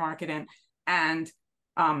the labor market in and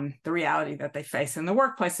the reality that they face in the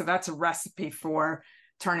workplace. So that's a recipe for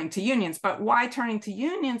turning to unions. But why turning to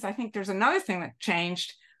unions? I think there's another thing that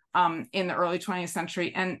changed in the early 20th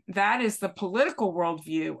century, and that is the political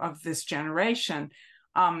worldview of this generation.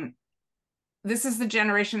 This is the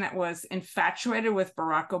generation that was infatuated with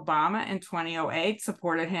Barack Obama in 2008,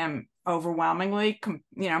 supported him overwhelmingly,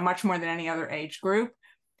 much more than any other age group.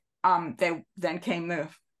 Then came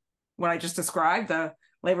what I just described, the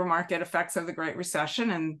labor market effects of the Great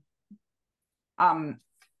Recession, and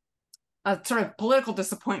a sort of political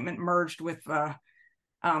disappointment merged with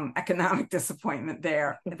economic disappointment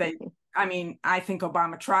there. I think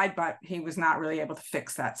Obama tried, but he was not really able to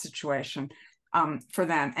fix that situation for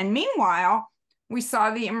them. And meanwhile, we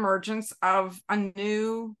saw the emergence of a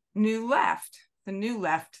new left. The new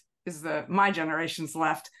left is my generation's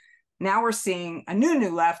left. Now we're seeing a new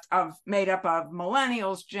left made up of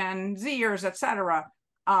millennials, Gen Zers, et cetera.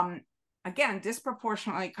 Again,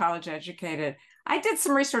 disproportionately college educated. I did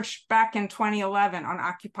some research back in 2011 on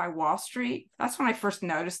Occupy Wall Street. That's when I first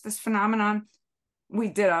noticed this phenomenon. We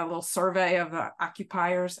did a little survey of the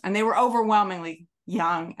occupiers, and they were overwhelmingly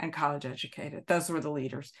young and college educated. Those were the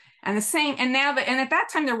leaders. And at that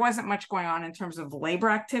time, there wasn't much going on in terms of labor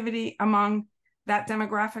activity among that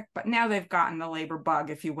demographic, but now they've gotten the labor bug,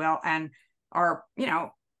 if you will, and are,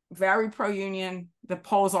 very pro-union. The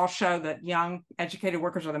polls all show that young educated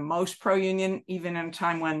workers are the most pro-union, even in a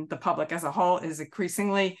time when the public as a whole is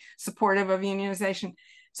increasingly supportive of unionization.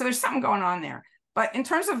 So there's something going on there. But in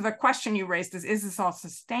terms of the question you raised, is this all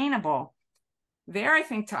sustainable? There, I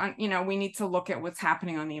think, we need to look at what's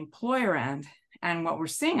happening on the employer end. And what we're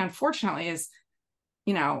seeing, unfortunately, is,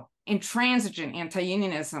 intransigent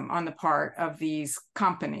anti-unionism on the part of these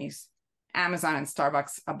companies, Amazon and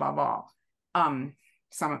Starbucks above all.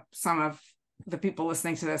 Some of the people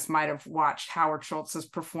listening to this might have watched Howard Schultz's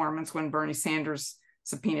performance when Bernie Sanders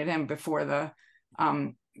subpoenaed him before the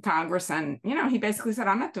Congress. And, he basically said,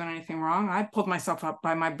 I'm not doing anything wrong. I pulled myself up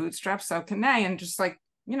by my bootstraps, so can they. And just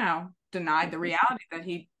denied the reality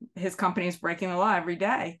that his company is breaking the law every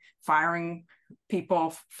day, firing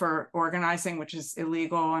people for organizing, which is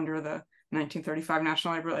illegal under the 1935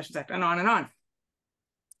 National Labor Relations Act, and on and on.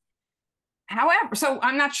 However, so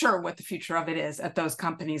I'm not sure what the future of it is at those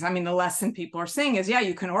companies. I mean, the lesson people are seeing is,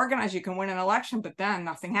 you can organize, you can win an election, but then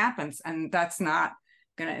nothing happens. And that's not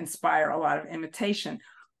going to inspire a lot of imitation.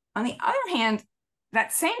 On the other hand,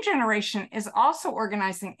 that same generation is also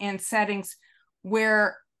organizing in settings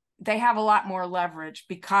where they have a lot more leverage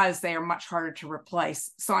because they are much harder to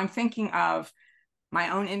replace. So I'm thinking of my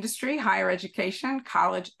own industry, higher education,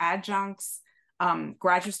 college adjuncts,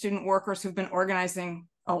 graduate student workers who've been organizing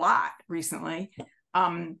a lot recently.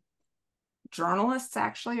 Journalists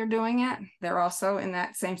actually are doing it. They're also in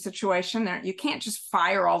that same situation. You can't just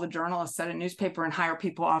fire all the journalists at a newspaper and hire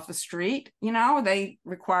people off the street. They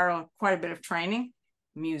require quite a bit of training.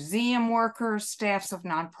 Museum workers, staffs of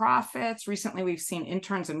nonprofits. Recently, we've seen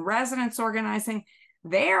interns and residents organizing.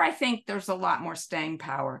 There, I think there's a lot more staying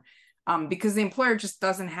power because the employer just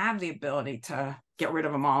doesn't have the ability to get rid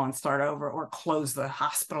of them all and start over or close the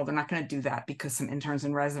hospital. They're not going to do that because some interns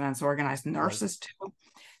and residents organize, nurses too.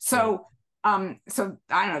 So, so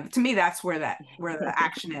I don't know. To me, that's where the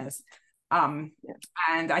action is. And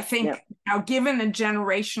I think now, given the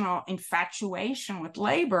generational infatuation with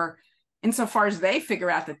labor, insofar as they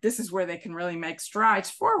figure out that this is where they can really make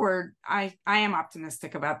strides forward, I am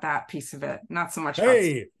optimistic about that piece of it. Not so much.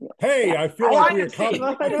 I feel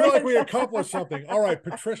like we accomplished something. All right,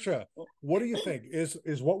 Patricia, what do you think?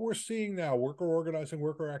 Is what we're seeing now, worker organizing,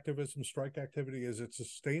 worker activism, strike activity, is it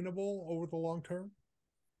sustainable over the long term?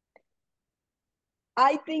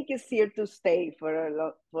 I think it's here to stay for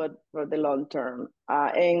the long term.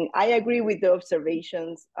 And I agree with the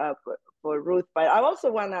observations for Ruth, but I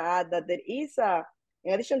also want to add that there is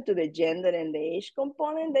in addition to the gender and the age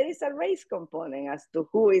component, there is a race component as to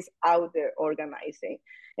who is out there organizing.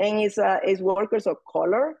 And it's workers of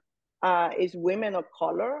color, it's women of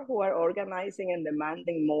color who are organizing and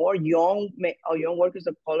demanding more, young workers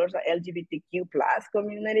of color, LGBTQ plus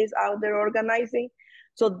communities out there organizing.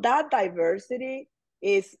 So that diversity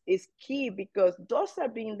is key, because those are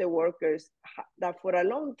being the workers that for a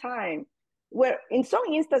long time were in some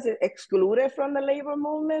instances excluded from the labor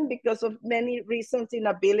movement because of many reasons,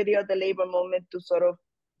 inability of the labor movement to sort of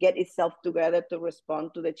get itself together to respond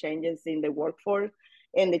to the changes in the workforce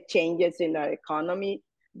and the changes in our economy.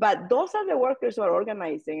 But those are the workers who are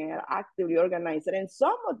organizing and are actively organizing. And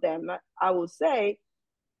some of them, I would say,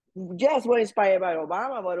 yes, were inspired by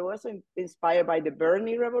Obama, but also inspired by the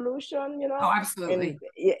Bernie revolution, Oh, absolutely.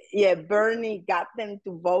 And Bernie got them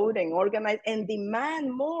to vote and organize and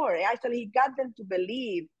demand more. Actually, he got them to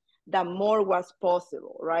believe that more was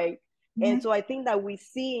possible, right? Mm-hmm. And so I think that we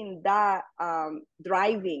see in that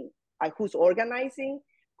driving, who's organizing,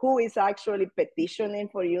 who is actually petitioning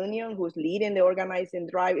for union, who's leading the organizing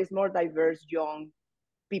drive, is more diverse, young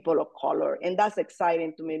people of color. And that's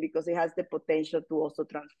exciting to me because it has the potential to also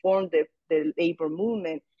transform the labor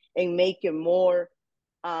movement and make it more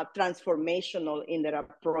transformational in their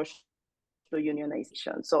approach to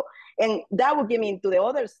unionization. So, and that would get me into the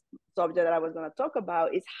other subject that I was going to talk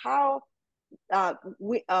about, is how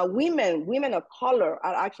women of color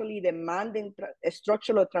are actually demanding a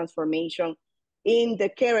structural transformation in the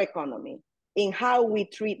care economy, in how we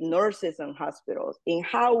treat nurses in hospitals, in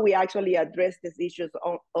how we actually address these issues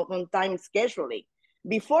on time scheduling.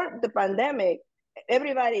 Before the pandemic,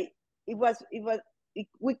 everybody,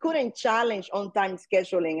 we couldn't challenge on-time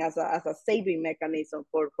scheduling as a saving mechanism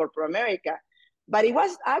for corporate America, but it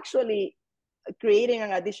was actually creating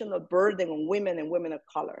an additional burden on women and women of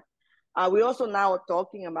color. We also now are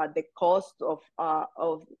talking about the cost of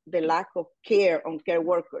the lack of care on care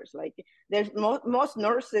workers. Like there's most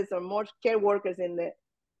nurses or most care workers in the,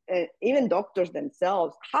 even doctors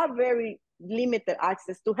themselves have very limited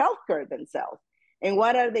access to healthcare themselves. And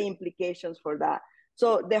what are the implications for that?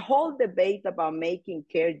 So the whole debate about making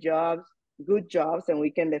care jobs, good jobs, and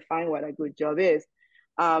we can define what a good job is,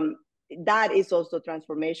 that is also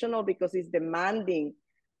transformational because it's demanding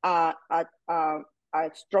a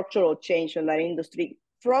structural change in that industry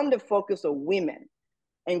from the focus of women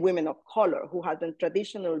and women of color who have been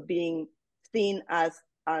traditionally being seen as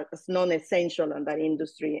non-essential in that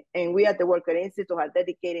industry. And we at the Worker Institute are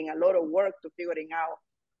dedicating a lot of work to figuring out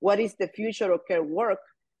what is the future of care work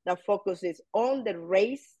that focuses on the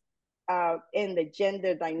race and the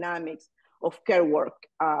gender dynamics of care work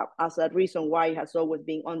as a reason why it has always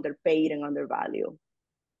been underpaid and undervalued.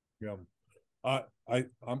 Yeah,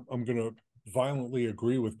 I'm going to violently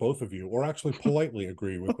agree with both of you, or actually politely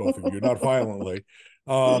agree with both of you, not violently.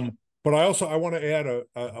 But I want to add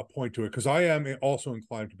a point to it, because I am also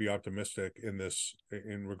inclined to be optimistic in this,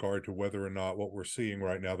 in regard to whether or not what we're seeing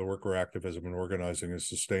right now, the worker activism and organizing, is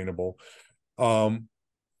sustainable.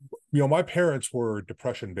 My parents were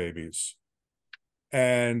Depression babies,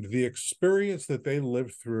 and the experience that they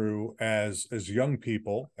lived through as young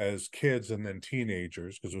people, as kids, and then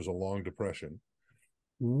teenagers, because it was a long Depression,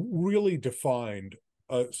 really defined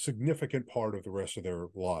a significant part of the rest of their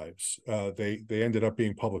lives. They ended up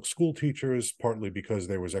being public school teachers, partly because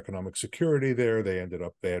there was economic security there. They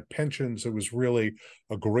had pensions. It was really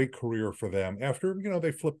a great career for them. After,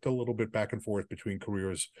 they flipped a little bit back and forth between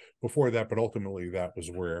careers before that, but ultimately that was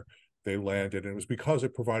where they landed. And it was because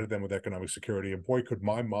it provided them with economic security. And boy, could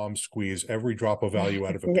my mom squeeze every drop of value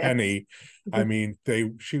out of a penny. I mean,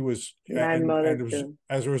 she was, and it was,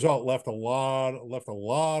 as a result, left a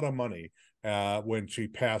lot of money when she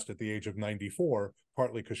passed at the age of 94,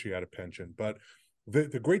 partly because she had a pension. But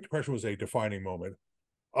the Great Depression was a defining moment.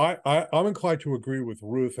 I'm inclined to agree with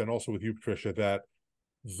Ruth and also with you, Patricia, that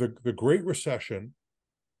the Great Recession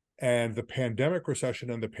and the pandemic recession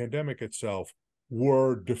and the pandemic itself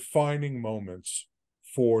were defining moments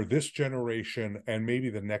for this generation and maybe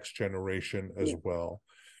the next generation as well.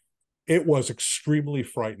 It was extremely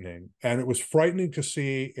frightening, and it was frightening to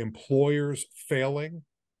see employers failing,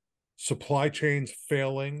 supply chains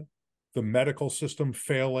failing, the medical system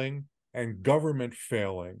failing, and government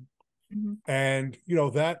failing. Mm-hmm. And,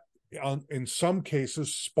 that in some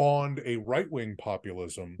cases spawned a right-wing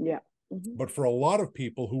populism. Yeah. Mm-hmm. But for a lot of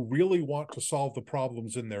people who really want to solve the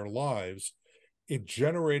problems in their lives, it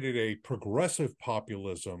generated a progressive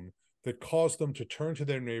populism that caused them to turn to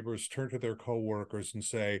their neighbors, turn to their coworkers, and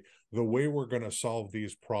say, the way we're going to solve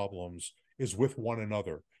these problems is with one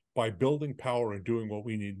another, by building power and doing what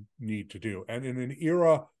we need to do. And in an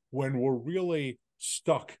era when we're really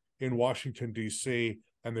stuck in Washington, D.C.,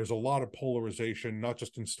 and there's a lot of polarization, not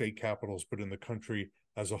just in state capitals, but in the country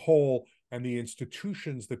as a whole, and the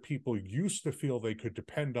institutions that people used to feel they could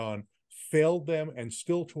depend on failed them, and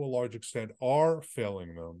still to a large extent are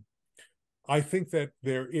failing them, I think that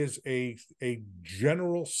there is a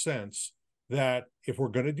general sense that if we're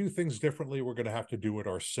going to do things differently, we're going to have to do it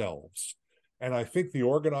ourselves. And I think the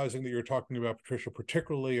organizing that you're talking about, Patricia,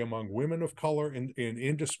 particularly among women of color in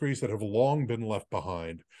industries that have long been left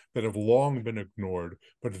behind, that have long been ignored,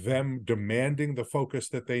 but them demanding the focus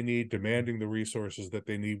that they need, demanding the resources that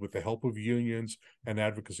they need with the help of unions and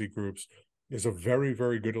advocacy groups, is a very,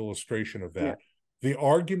 very good illustration of that. Yeah. The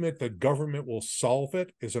argument that government will solve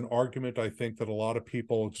it is an argument I think that a lot of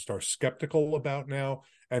people just are skeptical about now.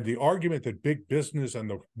 And the argument that big business and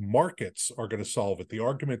the markets are going to solve it, the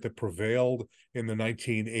argument that prevailed in the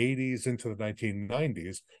 1980s into the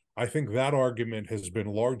 1990s, I think that argument has been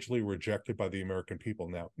largely rejected by the American people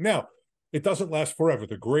now. Now, it doesn't last forever.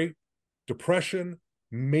 The Great Depression,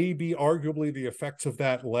 maybe arguably the effects of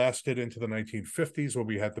that lasted into the 1950s, when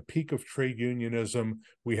we had the peak of trade unionism,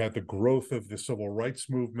 we had the growth of the civil rights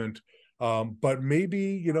movement, but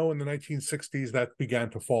maybe, in the 1960s that began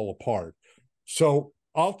to fall apart. So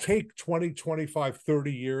I'll take 20, 25,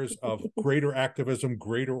 30 years of greater activism,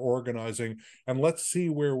 greater organizing, and let's see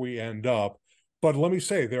where we end up. But let me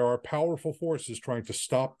say, there are powerful forces trying to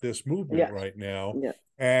stop this movement right now.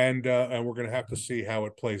 And we're going to have to see how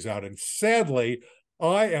it plays out. And sadly,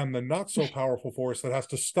 I am the not so powerful force that has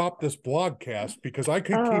to stop this blogcast because I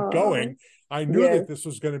could keep going. I knew that this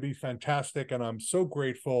was going to be fantastic, and I'm so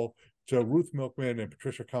grateful to Ruth Milkman and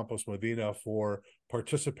Patricia Campos-Medina for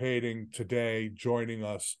participating today, joining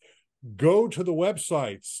us. Go to the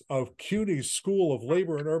websites of CUNY's School of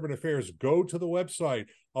Labor and Urban Affairs. Go to the website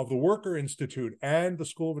of the Worker Institute and the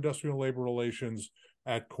School of Industrial and Labor Relations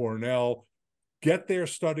at Cornell. Get their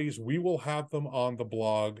studies. We will have them on the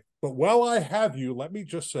blog. But while I have you, let me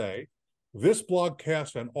just say, this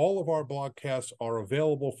blogcast and all of our blogcasts are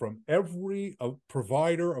available from every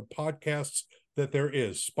provider of podcasts that there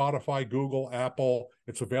is: Spotify, Google, Apple.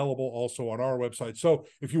 It's available also on our website. So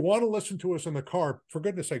if you want to listen to us in the car, for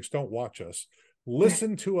goodness sakes, don't watch us.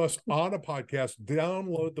 Listen to us on a podcast,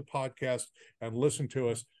 download the podcast and listen to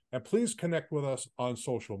us. And please connect with us on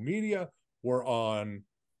social media. We're on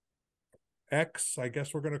X, I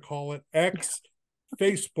guess we're going to call it X,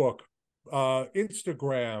 Facebook,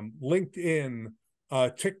 Instagram, LinkedIn,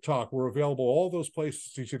 TikTok. We're available all those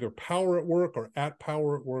places. It's either Power at Work or at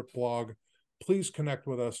Power at Work blog. Please connect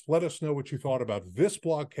with us. Let us know what you thought about this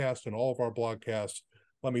blogcast and all of our blogcasts.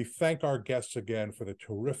 Let me thank our guests again for the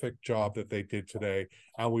terrific job that they did today.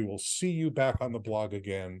 And we will see you back on the blog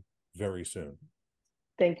again very soon.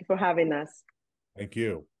 Thank you for having us. Thank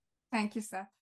you. Thank you, Seth.